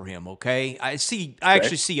path for him, okay? I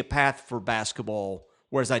actually see a path for basketball,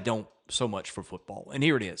 whereas I don't so much for football. And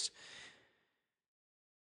here it is.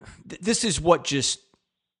 This is what just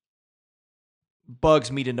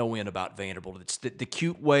bugs me to no end about Vanderbilt. It's the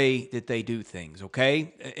cute way that they do things,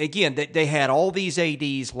 okay? Again, they had all these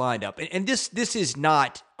ADs lined up. And this is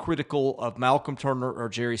not critical of Malcolm Turner or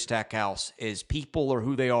Jerry Stackhouse as people or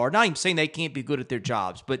who they are. Not even saying they can't be good at their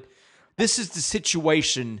jobs, but this is the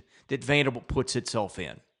situation that Vanderbilt puts itself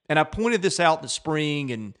in. And I pointed this out in the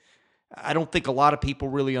spring, and I don't think a lot of people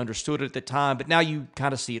really understood it at the time, but now you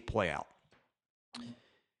kind of see it play out.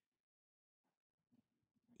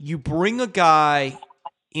 You bring a guy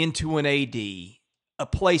into an AD, a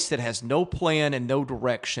place that has no plan and no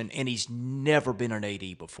direction, and he's never been an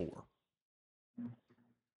AD before.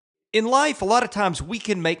 In life, a lot of times we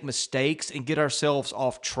can make mistakes and get ourselves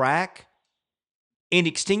off track and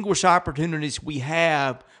extinguish opportunities we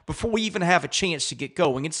have before we even have a chance to get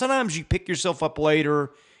going. And sometimes you pick yourself up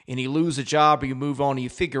later and you lose a job or you move on and you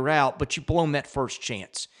figure out, but you've blown that first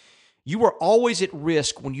chance. You are always at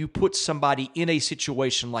risk when you put somebody in a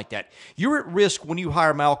situation like that. You're at risk when you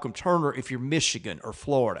hire Malcolm Turner if you're Michigan or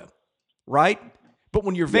Florida, right? But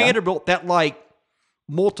when you're Vanderbilt, that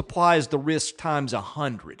multiplies the risk times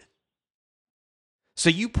 100. So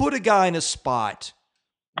you put a guy in a spot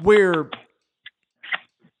where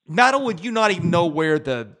not only do you not even know where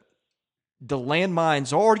the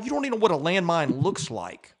landmines are, you don't even know what a landmine looks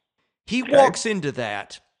like. He walks into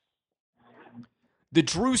that. The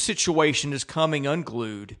Drew situation is coming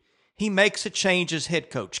unglued. He makes a change as head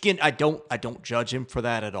coach. Again, I don't judge him for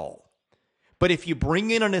that at all. But if you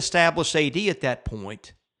bring in an established AD at that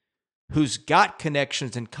point, who's got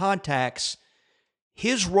connections and contacts,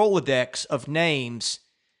 his Rolodex of names,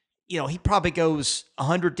 he probably goes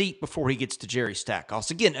 100 deep before he gets to Jerry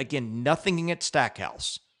Stackhouse. Again, nothing against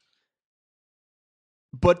Stackhouse.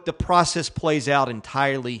 But the process plays out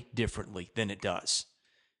entirely differently than it does.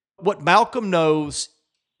 What Malcolm knows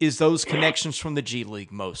is those connections from the G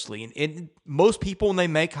League mostly. And most people, when they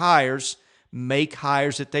make hires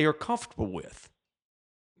that they are comfortable with,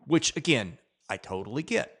 which, again, I totally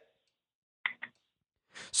get.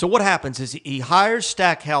 So what happens is he hires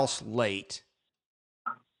Stackhouse late.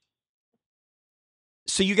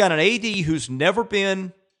 So you got an AD who's never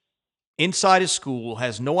been inside his school,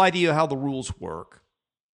 has no idea how the rules work.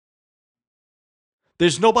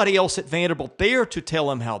 There's nobody else at Vanderbilt there to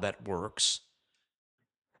tell him how that works.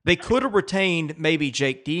 They could have retained maybe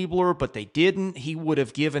Jake Diebler, but they didn't. He would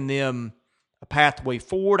have given them a pathway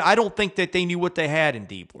forward. I don't think that they knew what they had in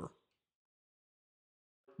Diebler.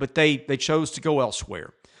 But they chose to go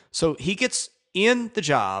elsewhere. So he gets in the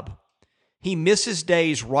job. He misses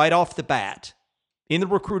days right off the bat in the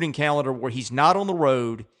recruiting calendar where he's not on the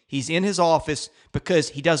road. He's in his office because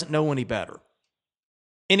he doesn't know any better.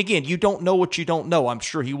 And again, you don't know what you don't know. I'm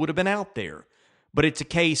sure he would have been out there. But it's a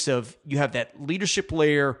case of you have that leadership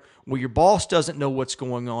layer where your boss doesn't know what's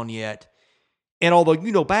going on yet. And although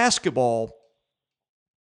you know basketball,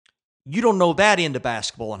 you don't know that end of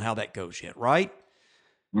basketball and how that goes yet, right?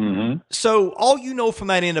 Mm-hmm. So all you know from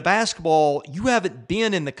that end of basketball, you haven't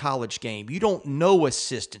been in the college game. You don't know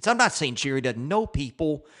assistants. I'm not saying Jerry doesn't know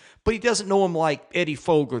people, but he doesn't know them like Eddie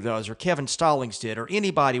Fogler does or Kevin Stallings did or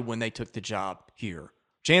anybody when they took the job here.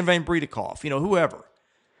 Jan Van Bredekoff, whoever.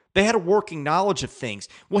 They had a working knowledge of things.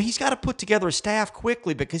 Well, he's got to put together a staff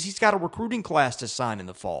quickly because he's got a recruiting class to sign in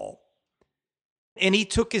the fall. And he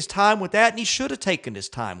took his time with that, and he should have taken his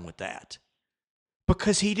time with that.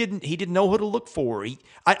 Because he didn't know who to look for.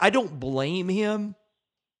 I don't blame him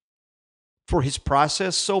for his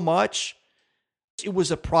process so much. It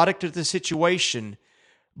was a product of the situation.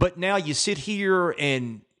 But now you sit here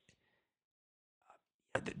and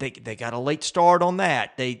they got a late start on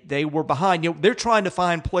that. They were behind. They're trying to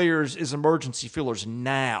find players as emergency fillers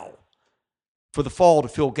now for the fall to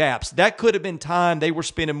fill gaps. That could have been time. They were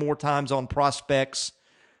spending more times on prospects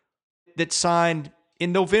that signed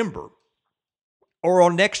in November or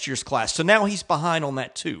on next year's class. So now he's behind on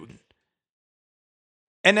that too.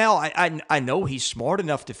 And now I know he's smart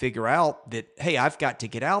enough to figure out that, hey, I've got to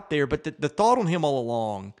get out there. But the thought on him all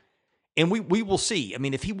along, and we will see. I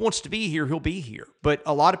mean, if he wants to be here, he'll be here. But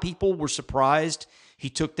a lot of people were surprised he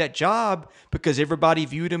took that job because everybody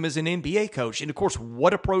viewed him as an NBA coach. And, of course,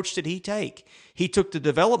 what approach did he take? He took the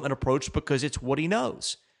development approach because it's what he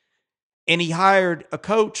knows. And he hired a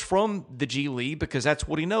coach from the G League because that's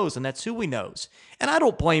what he knows and that's who he knows. And I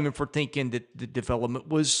don't blame him for thinking that the development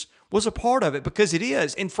was a part of it because it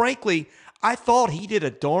is. And frankly, I thought he did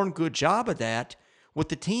a darn good job of that with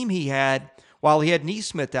the team he had while he had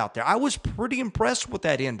Neesmith out there. I was pretty impressed with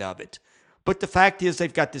that end of it. But the fact is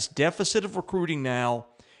they've got this deficit of recruiting now,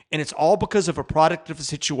 and it's all because of a product of a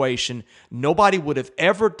situation. Nobody would have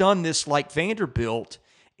ever done this like Vanderbilt.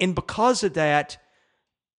 And because of that,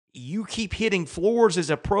 you keep hitting floors as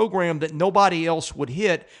a program that nobody else would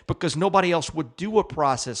hit because nobody else would do a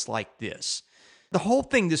process like this. The whole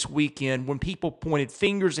thing this weekend, when people pointed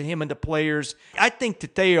fingers at him and the players, I think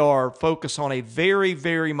that they are focused on a very,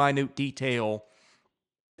 very minute detail.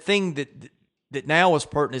 The thing that now is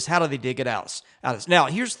pertinent is how do they dig it out? Now,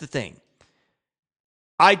 here's the thing.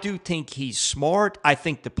 I do think he's smart. I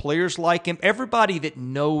think the players like him. Everybody that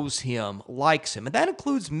knows him likes him, and that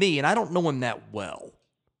includes me, and I don't know him that well.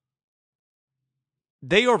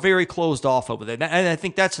 They are very closed off over there, and I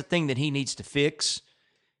think that's the thing that he needs to fix.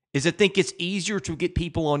 Is I think it's easier to get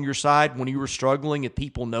people on your side when you were struggling if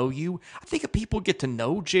people know you. I think if people get to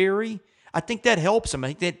know Jerry, I think that helps him. I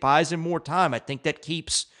think that buys him more time. I think that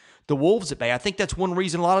keeps the Wolves at bay. I think that's one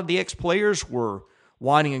reason a lot of the ex-players were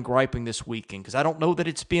whining and griping this weekend because I don't know that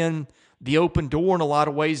it's been the open door in a lot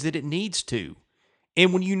of ways that it needs to.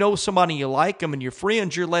 And when you know somebody, you like them, and you're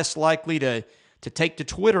friends, you're less likely to take to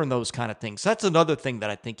Twitter and those kind of things. That's another thing that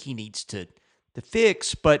I think he needs to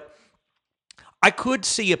fix, but I could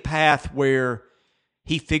see a path where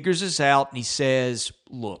he figures this out and he says,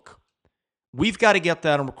 look, we've got to get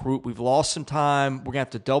that on recruit. We've lost some time. We're going to have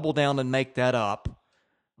to double down and make that up.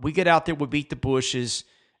 We get out there, we beat the bushes.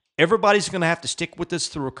 Everybody's going to have to stick with us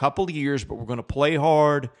through a couple of years, but we're going to play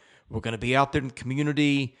hard. We're going to be out there in the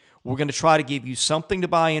community. We're going to try to give you something to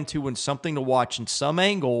buy into and something to watch in some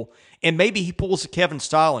angle. And maybe he pulls a Kevin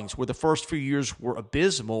Stallings, where the first few years were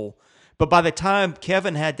abysmal. But by the time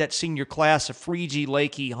Kevin had that senior class of Freegee,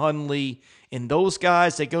 Lakey, Hundley, and those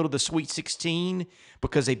guys, they go to the Sweet 16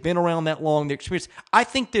 because they've been around that long, their experience. I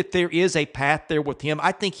think that there is a path there with him.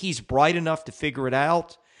 I think he's bright enough to figure it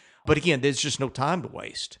out. But again, there's just no time to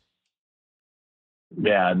waste.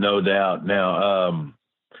 Yeah, no doubt. Now,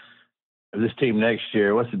 this team next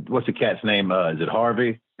year, what's the cat's name? Is it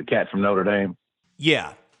Harvey, the cat from Notre Dame?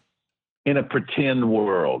 Yeah. In a pretend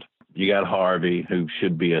world, you got Harvey, who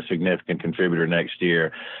should be a significant contributor next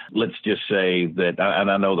year. Let's just say that, and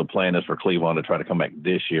I know the plan is for Cleveland to try to come back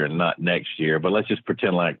this year and not next year, but let's just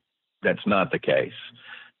pretend like that's not the case.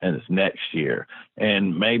 And it's next year.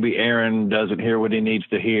 And maybe Aaron doesn't hear what he needs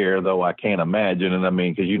to hear, though I can't imagine. And I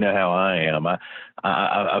mean, because you know how I am.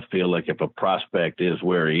 I feel like if a prospect is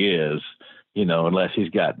where he is, you know, unless he's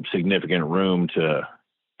got significant room to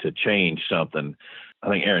change something, I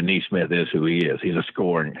think Aaron Nesmith is who he is. He's a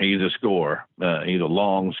scorer. He's a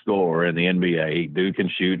long scorer in the NBA. Dude can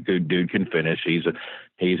shoot. Dude can finish.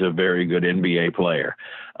 He's a very good NBA player,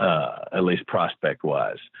 at least prospect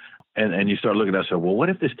wise. And you start looking at it, so, well, what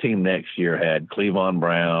if this team next year had Cleavon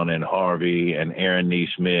Brown and Harvey and Aaron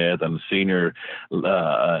Nesmith and senior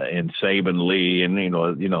and Saban Lee and,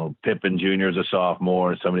 you know, Pippen Jr. as a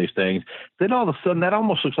sophomore and some of these things. Then all of a sudden that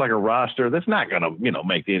almost looks like a roster that's not going to, you know,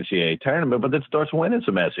 make the NCAA tournament, but that starts winning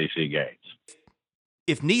some SEC games.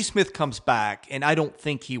 If Nesmith comes back, and I don't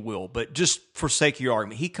think he will, but just for sake of your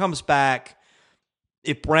argument, he comes back.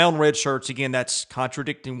 If Brown redshirts, again, that's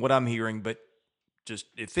contradicting what I'm hearing, but just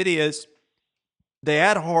if it is, they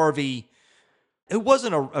add Harvey, who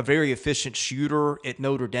wasn't a very efficient shooter at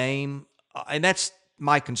Notre Dame, and that's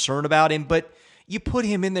my concern about him. But you put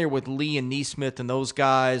him in there with Lee and Nesmith and those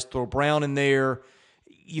guys, throw Brown in there.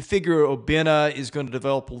 You figure Obinna is going to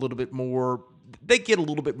develop a little bit more. They get a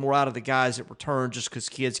little bit more out of the guys that return just because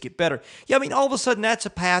kids get better. Yeah, I mean, all of a sudden that's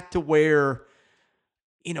a path to where,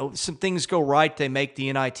 you know, some things go right. They make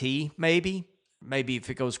the NIT, maybe. Maybe if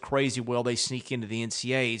it goes crazy well, they sneak into the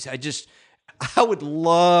NCAAs. I would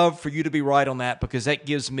love for you to be right on that because that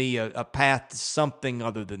gives me a path to something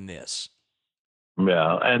other than this.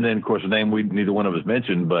 Yeah, and then, of course, a name neither one of us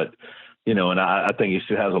mentioned, but, you know, and I think he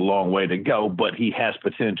still has a long way to go, but he has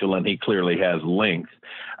potential and he clearly has length.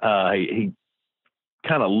 He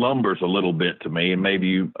kind of lumbers a little bit to me, and maybe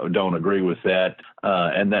you don't agree with that,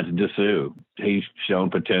 and that's Dessou. He's shown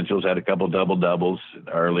potential. He's had a couple double-doubles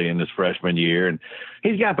early in his freshman year, and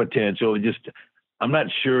he's got potential. I'm not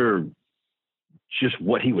sure just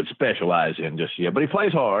what he would specialize in just yet, but he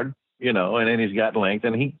plays hard, you know, and then he's got length,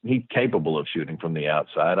 and he's capable of shooting from the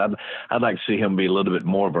outside. I'd like to see him be a little bit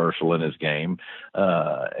more versatile in his game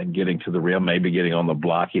and getting to the rim, maybe getting on the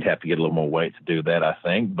block. He'd have to get a little more weight to do that, I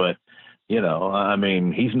think, but you know, I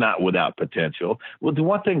mean, he's not without potential. Well, the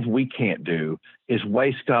one thing we can't do is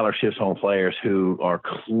waste scholarships on players who are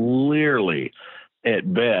clearly,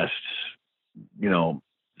 at best, you know,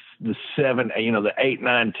 the 7, you know, the 8,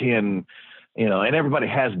 9, 10, you know, and everybody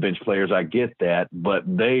has bench players. I get that, but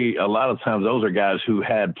a lot of times those are guys who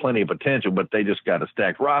had plenty of potential, but they just got a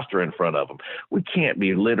stacked roster in front of them. We can't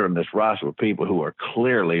be littering this roster with people who are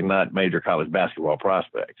clearly not major college basketball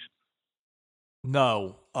prospects.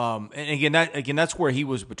 No. And again, that's where he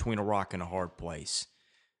was between a rock and a hard place.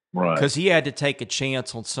 Right. Because he had to take a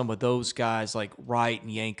chance on some of those guys like Wright and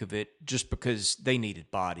Yankovic just because they needed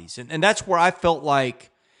bodies. And that's where I felt like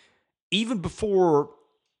even before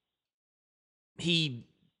he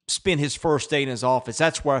spent his first day in his office,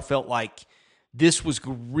 that's where I felt like this was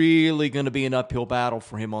really going to be an uphill battle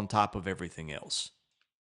for him on top of everything else.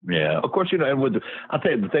 Yeah, of course, you know, and I'll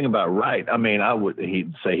tell you the thing about Wright. I mean,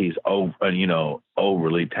 he'd say he's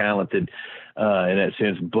overly talented in that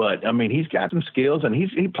sense, but I mean, he's got some skills and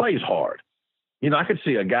he plays hard. You know, I could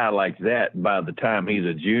see a guy like that by the time he's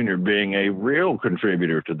a junior being a real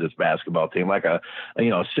contributor to this basketball team, like a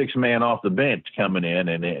 6-man off the bench coming in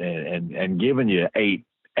and giving you 8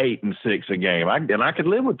 and 6 a game. I could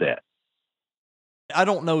live with that. I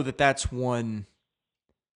don't know that that's one.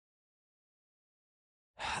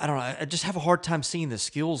 I don't know. I just have a hard time seeing the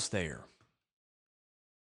skills there.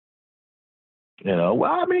 You know,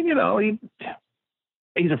 well, I mean, you know,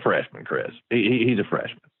 he's a freshman, Chris. He's a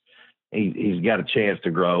freshman. He's got a chance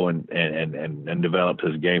to grow and develop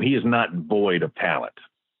his game. He is not void of talent.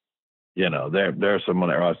 You know, there are some on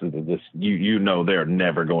that roster that just they're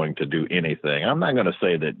never going to do anything. I'm not going to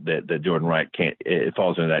say that Jordan Wright it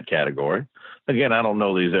falls into that category. Again, I don't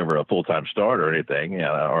know that he's ever a full-time starter or anything,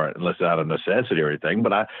 or unless out of necessity or anything.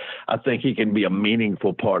 But I think he can be a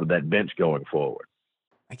meaningful part of that bench going forward.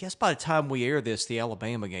 I guess by the time we air this, the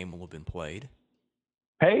Alabama game will have been played.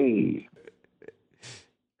 Hey,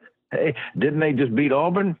 didn't they just beat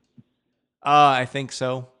Auburn? I think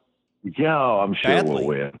so. Yeah, I'm sure Badly. we'll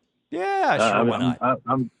win. Yeah, sure, why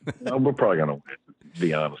not? We're probably going to win, to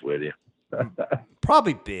be honest with you.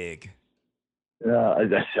 Probably big.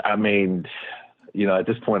 I mean, at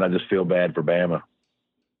this point, I just feel bad for Bama.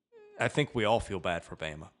 I think we all feel bad for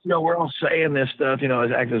Bama. We're all saying this stuff,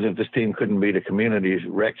 it's acting as if this team couldn't beat a community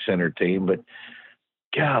rec center team, but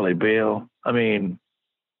golly, Bill, I mean,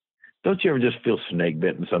 don't you ever just feel snake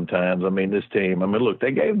bitten sometimes? I mean, this team, look,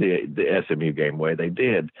 they gave the SMU game away. They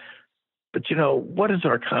did. But, what is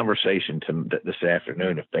our conversation this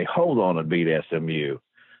afternoon if they hold on and beat SMU,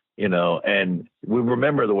 and we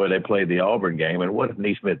remember the way they played the Auburn game, and what if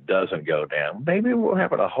Neesmith doesn't go down? Maybe we're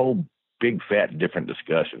having a whole big, fat, different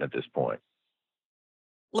discussion at this point.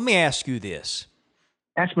 Let me ask you this.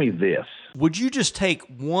 Ask me this. Would you just take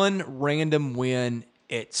one random win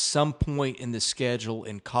at some point in the schedule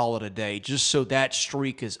and call it a day just so that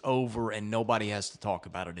streak is over and nobody has to talk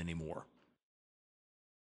about it anymore?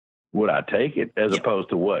 Would I take it as opposed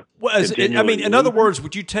to what? Well, in other words,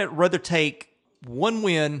 would you rather take one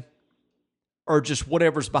win or just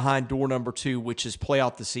whatever's behind door number 2, which is play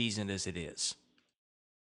out the season as it is?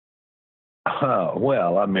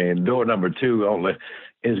 Well, door number 2 only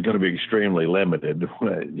is going to be extremely limited,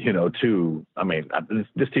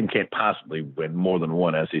 this team can't possibly win more than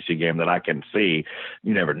one SEC game that I can see.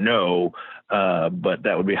 You never know, but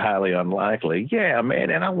that would be highly unlikely. Yeah,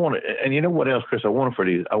 man, and I want it. And you know what else, Chris? I want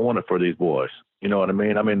it for these boys. You know what I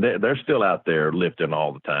mean? They're still out there lifting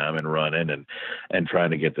all the time and running and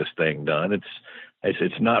trying to get this thing done.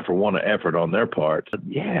 It's not for want of effort on their part. But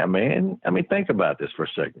yeah, man. Think about this for a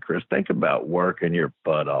second, Chris. Think about working your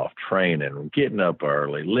butt off, training, getting up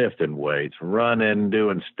early, lifting weights, running,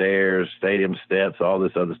 doing stairs, stadium steps, all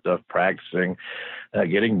this other stuff, practicing,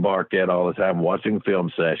 getting barked at all the time, watching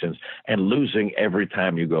film sessions, and losing every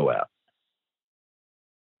time you go out.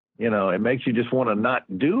 It makes you just want to not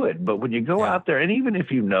do it. But when you go out there, and even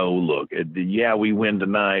if look, we win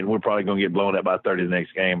tonight, we're probably going to get blown out by 30 the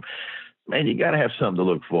next game. Man, you got to have something to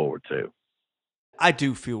look forward to. I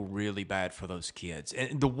do feel really bad for those kids.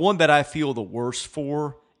 And the one that I feel the worst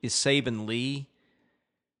for is Saban Lee,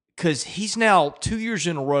 because he's now 2 years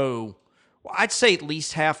in a row, I'd say at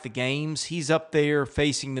least half the games, he's up there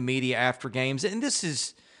facing the media after games. And this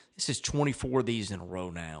is 24 of these in a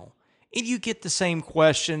row now. And you get the same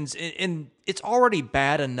questions, and it's already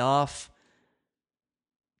bad enough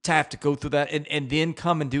to have to go through that and then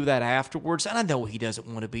come and do that afterwards. And I know he doesn't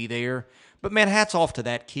want to be there, but man, hats off to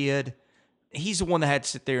that kid. He's the one that had to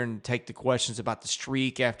sit there and take the questions about the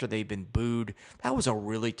streak after they've been booed. That was a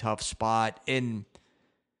really tough spot. And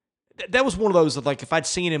that was one of those that, like, if I'd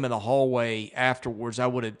seen him in the hallway afterwards, I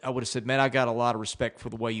would have said, man, I got a lot of respect for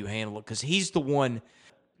the way you handle it. Cause he's the one,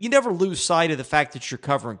 you never lose sight of the fact that you're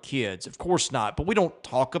covering kids. Of course not. But we don't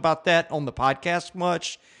talk about that on the podcast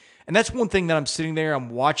much. And that's one thing that I'm sitting there, I'm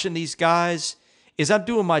watching these guys, is I'm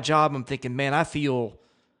doing my job. I'm thinking, man, I feel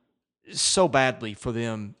so badly for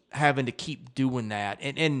them having to keep doing that.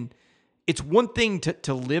 And it's one thing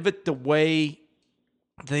to live it the way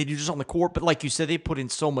they do just on the court, but like you said, they put in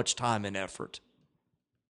so much time and effort.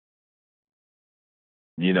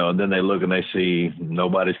 And then they look and they see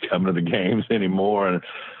nobody's coming to the games anymore. And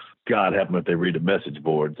God help them if they read the message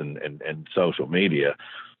boards and social media.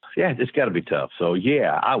 Yeah, it's got to be tough. So,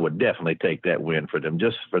 yeah, I would definitely take that win for them,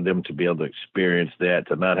 just for them to be able to experience that,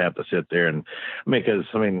 to not have to sit there and because,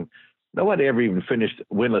 nobody ever even finished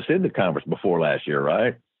winless in the conference before last year,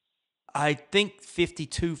 right? I think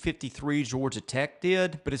 52-53 Georgia Tech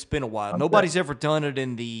did, but it's been a while. Nobody's ever done it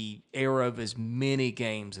in the era of as many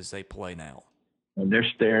games as they play now. And they're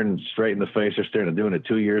staring straight in the face. They're staring at doing it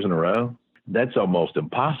 2 years in a row. That's almost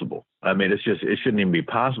impossible. it shouldn't even be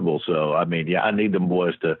possible. So, I need them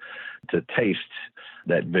boys to taste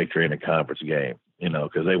that victory in a conference game,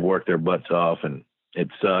 because they work their butts off and it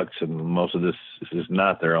sucks. And most of this is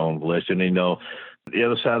not their own volition. The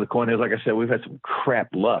other side of the coin is, like I said, we've had some crap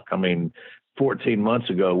luck. 14 months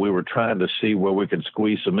ago, we were trying to see where we could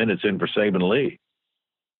squeeze some minutes in for Saban Lee.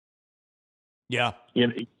 Yeah.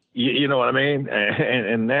 You know what I mean?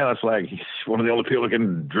 And now it's like he's one of the only people who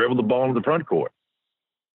can dribble the ball into the front court.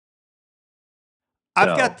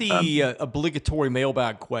 I've got the obligatory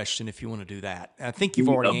mailbag question if you want to do that. I think you've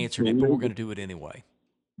already answered it, but we're going to do it anyway.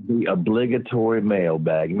 The obligatory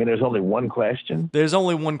mailbag. I mean, there's only one question. There's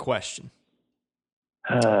only one question.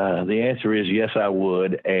 The answer is yes, I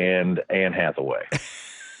would, and Anne Hathaway.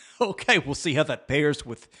 Okay, we'll see how that pairs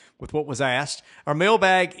with what was asked. Our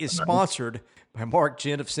mailbag is sponsored by Mark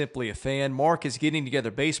Gent of Simply a Fan. Mark is getting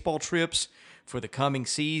together baseball trips for the coming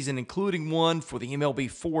season, including one for the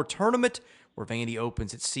MLB4 tournament, where Vandy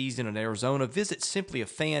opens its season in Arizona. Visit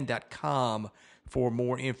simplyafan.com for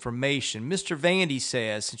more information. Mr. Vandy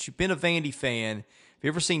says, since you've been a Vandy fan, have you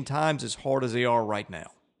ever seen times as hard as they are right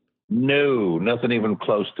now? No, nothing even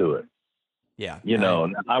close to it. Yeah.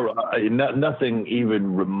 Nothing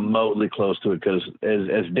even remotely close to it, because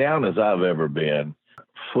as down as I've ever been,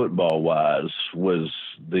 football-wise, was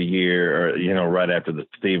the year, right after the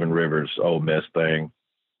Stephen Rivers Ole Miss thing,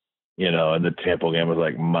 and the Temple game was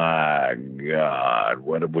like, my God,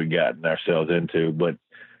 what have we gotten ourselves into? But,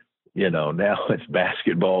 now it's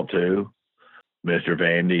basketball too. Mr.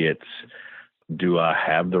 Vandy, it's, do I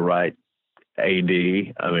have the right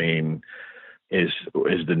AD? I mean, is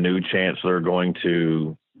the new chancellor going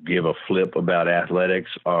to give a flip about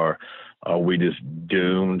athletics, or are we just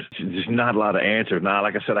doomed? There's not a lot of answers. Now,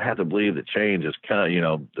 like I said, I have to believe that change is kind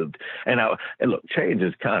of, and look, change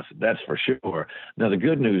is constant. That's for sure. Now, the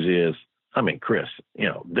good news is, I mean, Chris,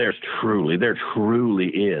 there truly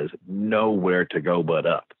is nowhere to go but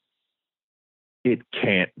up. It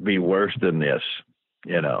can't be worse than this,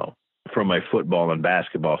 From a football and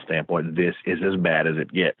basketball standpoint, this is as bad as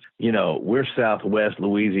it gets. We're Southwest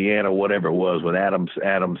Louisiana, whatever it was, with Adam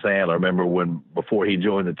Sandler. Remember before he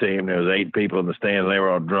joined the team, there was 8 people in the stands, and they were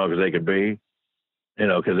all drunk as they could be,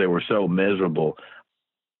 because they were so miserable.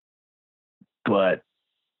 But,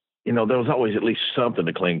 there was always at least something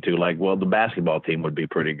to cling to, like, well, the basketball team would be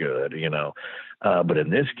pretty good, But in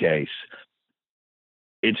this case,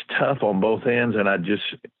 it's tough on both ends, and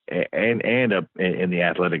and up in the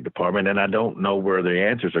athletic department, and I don't know where the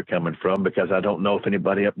answers are coming from, because I don't know if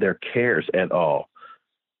anybody up there cares at all.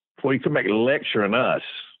 Well, you can make a lecture on us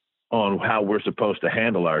on how we're supposed to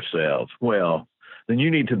handle ourselves. Well, then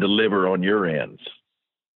you need to deliver on your ends,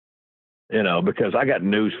 because I got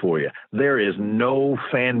news for you. There is no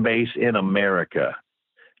fan base in America.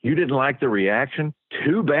 You didn't like the reaction?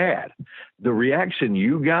 Too bad. The reaction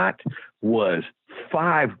you got was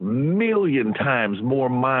 5 million times more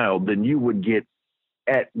mild than you would get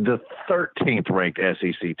at the 13th ranked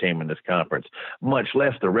SEC team in this conference, much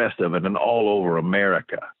less the rest of it and all over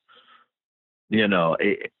America.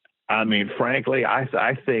 Frankly,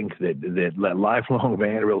 I think that lifelong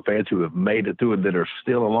Vanderbilt fans who have made it through it, that are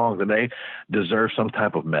still along today, deserve some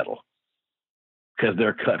type of medal, because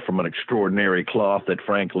they're cut from an extraordinary cloth that,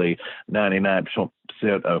 frankly, 99%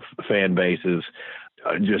 of fan bases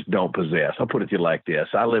just don't possess. I'll put it to you like this.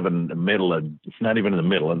 I live in the middle of, not even in the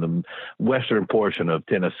middle, in the western portion of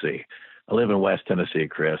Tennessee. I live in West Tennessee,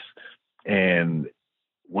 Chris. And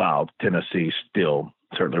while Tennessee still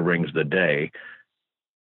certainly rings the day,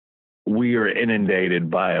 we are inundated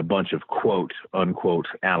by a bunch of quote unquote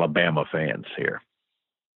Alabama fans here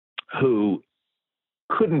who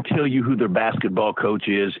couldn't tell you who their basketball coach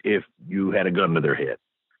is if you had a gun to their head.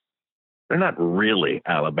 They're not really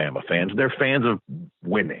Alabama fans. They're fans of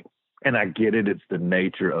winning. And I get it. It's the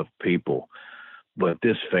nature of people. But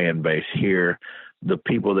this fan base here, the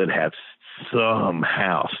people that have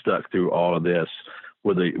somehow stuck through all of this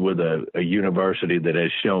with a university that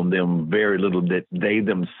has shown them very little, that they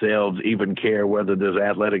themselves even care whether this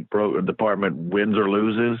athletic department wins or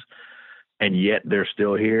loses, and yet they're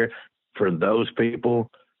still here. For those people,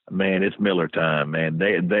 man, it's Miller time, man.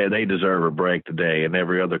 They deserve a break today, and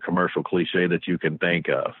every other commercial cliche that you can think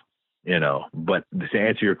of, But to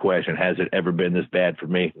answer your question, has it ever been this bad for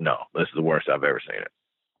me? No, this is the worst I've ever seen it.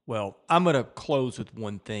 Well, I'm going to close with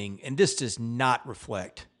one thing, and this does not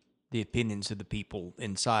reflect the opinions of the people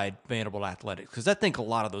inside Vanderbilt Athletics, because I think a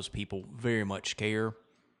lot of those people very much care.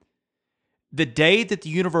 The day that the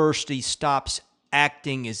university stops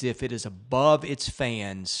acting as if it is above its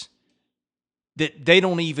fans, that they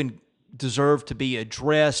don't even deserve to be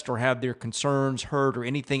addressed or have their concerns heard or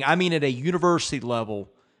anything. I mean, at a university level,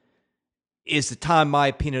 is the time, my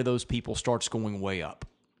opinion, of those people starts going way up.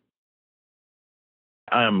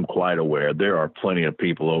 I'm quite aware there are plenty of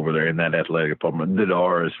people over there in that athletic department that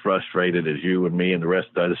are as frustrated as you and me and the rest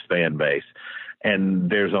of this fan base. And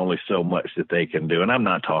there's only so much that they can do. And I'm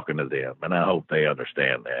not talking to them, and I hope they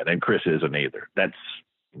understand that. And Chris isn't either. That's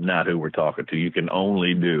not who we're talking to. You can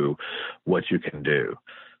only do what you can do.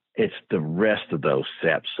 It's the rest of those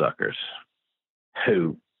sapsuckers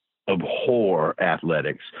who abhor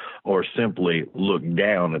athletics or simply look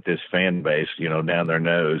down at this fan base, down their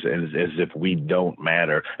nose as if we don't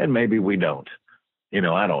matter. And maybe we don't.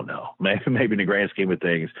 I don't know. Maybe in the grand scheme of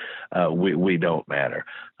things, we don't matter.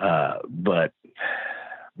 But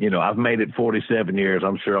I've made it 47 years.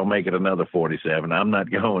 I'm sure I'll make it another 47. I'm not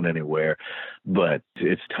going anywhere, but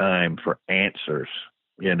it's time for answers.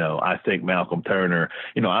 I think Malcolm Turner,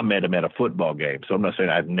 I met him at a football game, so I'm not saying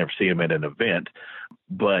I've never seen him at an event,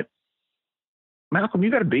 but Malcolm,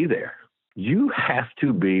 you got to be there. You have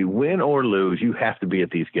to be, win or lose, you have to be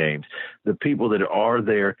at these games. The people that are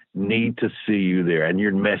there need to see you there, and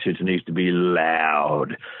your message needs to be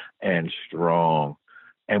loud and strong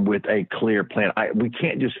and with a clear plan. We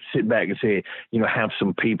can't just sit back and say, have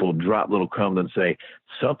some people drop little crumbs and say,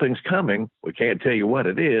 something's coming. We can't tell you what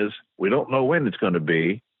it is. We don't know when it's going to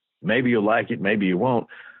be. Maybe you'll like it, maybe you won't.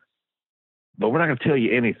 But we're not going to tell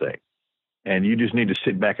you anything. And you just need to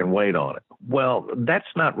sit back and wait on it. Well, that's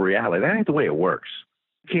not reality. That ain't the way it works.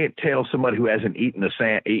 You can't tell somebody who hasn't eaten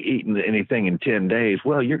anything in 10 days,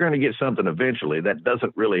 well, you're going to get something eventually. That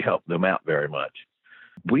doesn't really help them out very much.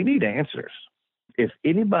 We need answers. If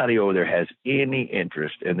anybody over there has any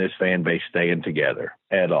interest in this fan base staying together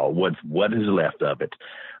at all, what is left of it,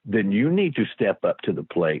 then you need to step up to the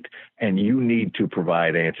plate and you need to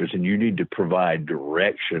provide answers and you need to provide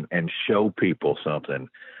direction and show people something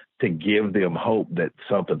to give them hope that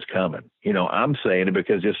something's coming. I'm saying it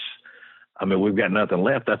because we've got nothing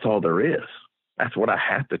left. That's all there is. That's what I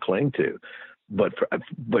have to cling to. But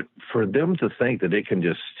for them to think that it can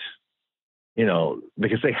just,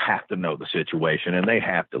 because they have to know the situation and they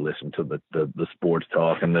have to listen to the sports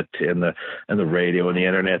talk and the radio and the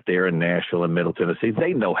internet there in Nashville and Middle Tennessee.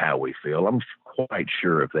 They know how we feel. I'm quite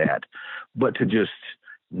sure of that. But to just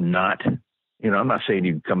not, I'm not saying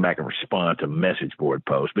you can come back and respond to message board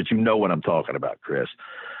posts, but you know what I'm talking about, Chris.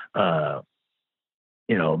 The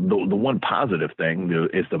one positive thing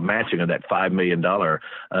is the matching of that $5 million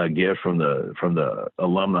gift from the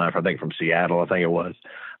alumni, I think from Seattle, I think it was.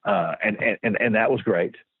 And that was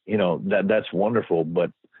great. That's wonderful,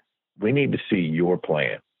 but we need to see your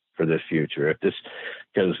plan for this future.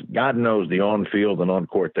 Because God knows the on-field and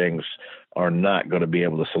on-court things are not going to be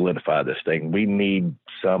able to solidify this thing. We need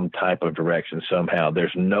some type of direction somehow.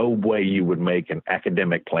 There's no way you would make an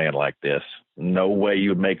academic plan like this. No way you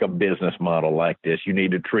would make a business model like this. You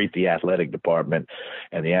need to treat the athletic department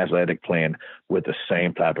and the athletic plan with the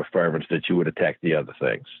same type of fervence that you would attack the other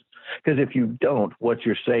things. Because if you don't, what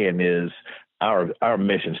you're saying is our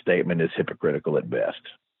mission statement is hypocritical at best.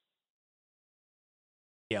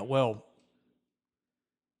 Yeah, well,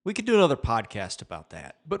 we could do another podcast about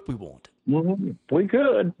that, but we won't. We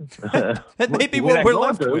could. That may be what we're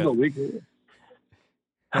left with. We could.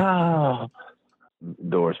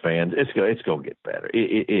 Doors fans, it's going to get better.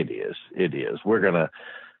 It is. We're going to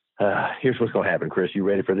here's what's going to happen, Chris. You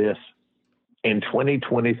ready for this? In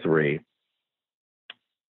 2023,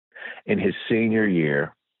 in his senior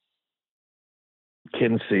year,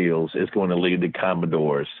 Ken Seals is going to lead the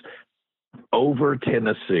Commodores over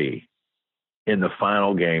Tennessee in the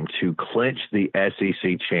final game to clinch the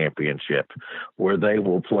SEC championship, where they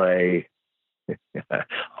will play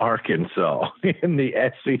Arkansas in the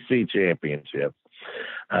SEC championship.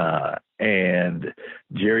 And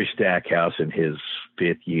Jerry Stackhouse in his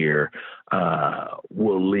fifth year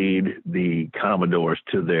will lead the Commodores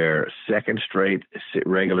to their second straight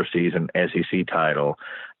regular season SEC title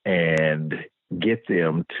and get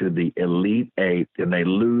them to the Elite Eight, and they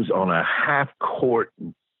lose on a half-court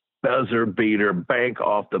buzzer beater, bank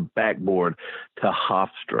off the backboard to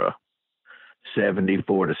Hofstra,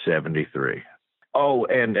 74-73. Oh,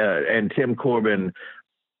 and Tim Corbin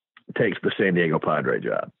takes the San Diego Padre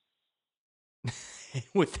job.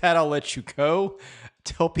 With that, I'll let you go.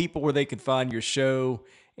 Tell people where they can find your show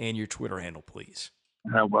and your Twitter handle, please.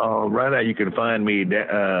 Well, right now you can find me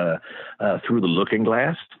through the Looking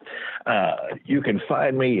Glass. You can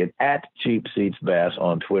find me at Cheap Seats Bass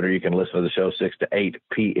on Twitter. You can listen to the show 6 to 8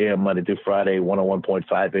 p.m. Monday through Friday,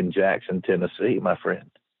 101.5 in Jackson, Tennessee, my friend.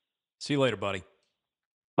 See you later, buddy.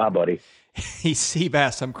 Bye, buddy. He's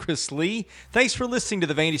Seabass. I'm Chris Lee. Thanks for listening to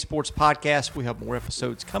the Vandy Sports Podcast. We have more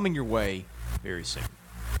episodes coming your way very soon.